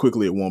find out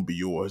quickly it won't be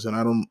yours. And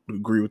I don't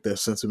agree with that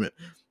sentiment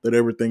that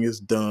everything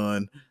is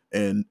done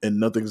and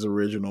nothing's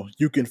original.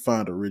 You can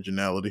find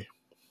originality.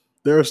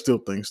 There are still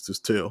things to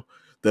tell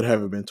that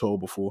haven't been told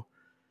before.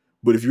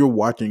 But if you're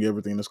watching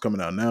everything that's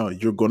coming out now,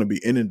 you're going to be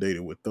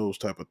inundated with those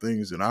type of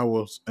things. And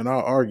I'll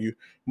argue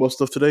most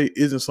stuff today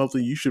isn't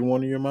something you should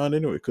want in your mind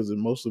anyway, because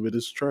most of it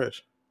is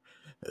trash.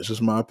 That's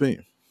just my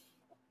opinion.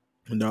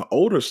 And now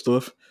older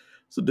stuff,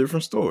 it's a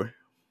different story,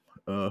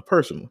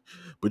 personally.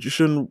 But you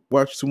shouldn't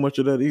watch too much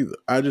of that either.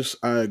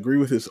 I agree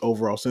with his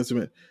overall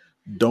sentiment.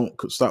 Don't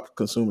stop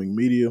consuming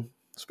media,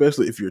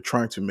 especially if you're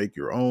trying to make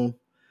your own.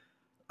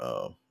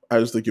 I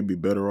just think you'd be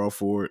better off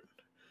for it.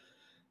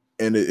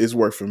 And it's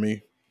worked for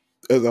me.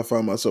 As I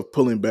find myself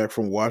pulling back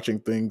from watching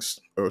things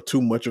or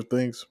too much of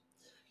things,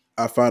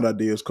 I find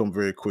ideas come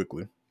very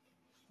quickly.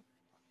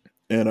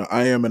 And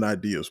I am an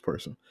ideas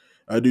person.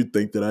 I do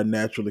think that I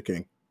naturally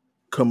can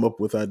come up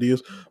with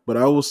ideas, but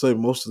I will say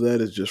most of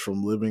that is just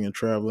from living and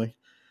traveling.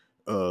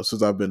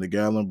 since I've been to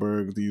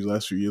Gatlinburg these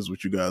last few years,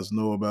 which you guys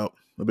know about.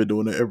 I've been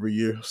doing it every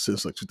year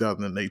since like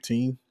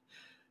 2018,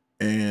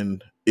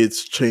 and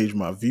it's changed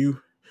my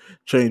view,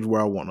 changed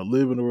where I want to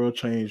live in the world,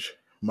 changed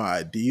my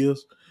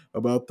ideas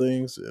about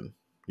things, and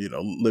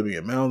living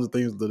in mountains and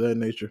things of that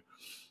nature.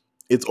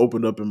 It's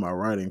opened up in my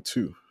writing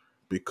too,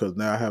 because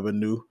now I have a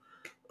new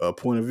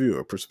point of view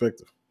or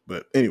perspective.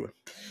 But anyway,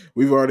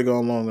 we've already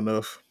gone long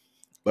enough.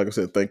 Like I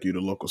said, thank you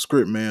to Local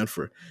Script Man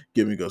for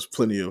giving us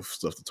plenty of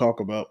stuff to talk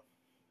about.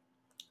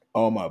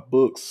 All my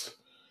books,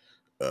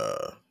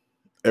 uh,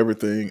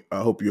 everything.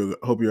 I hope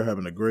you're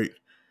having a great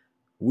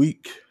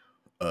week.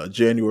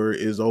 January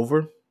is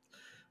over,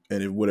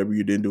 and if whatever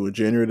you didn't do in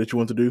January that you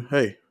want to do,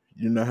 hey,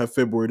 you now have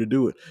February to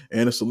do it,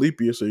 and it's a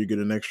leap year, so you get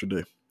an extra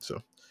day.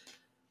 So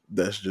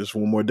that's just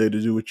one more day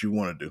to do what you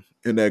want to do,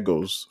 and that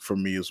goes for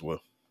me as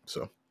well.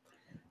 So,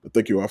 but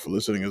thank you all for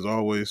listening as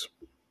always,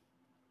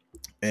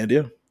 and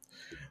yeah,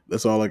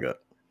 that's all I got.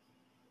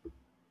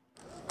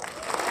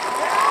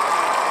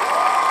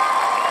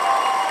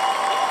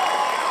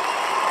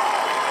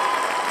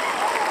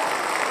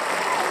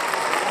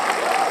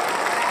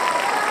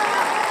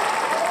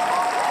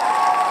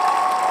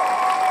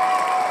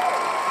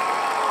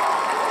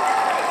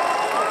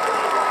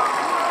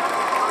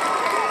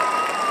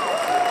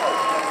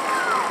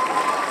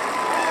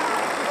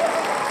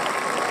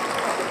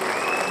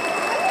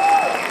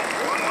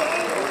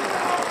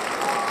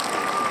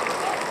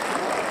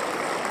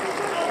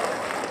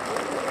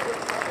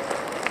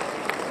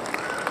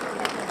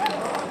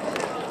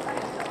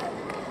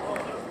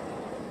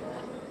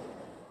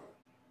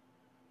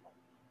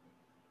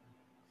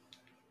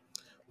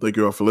 Thank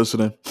you all for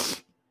listening.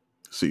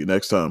 See you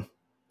next time.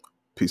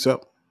 Peace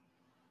out.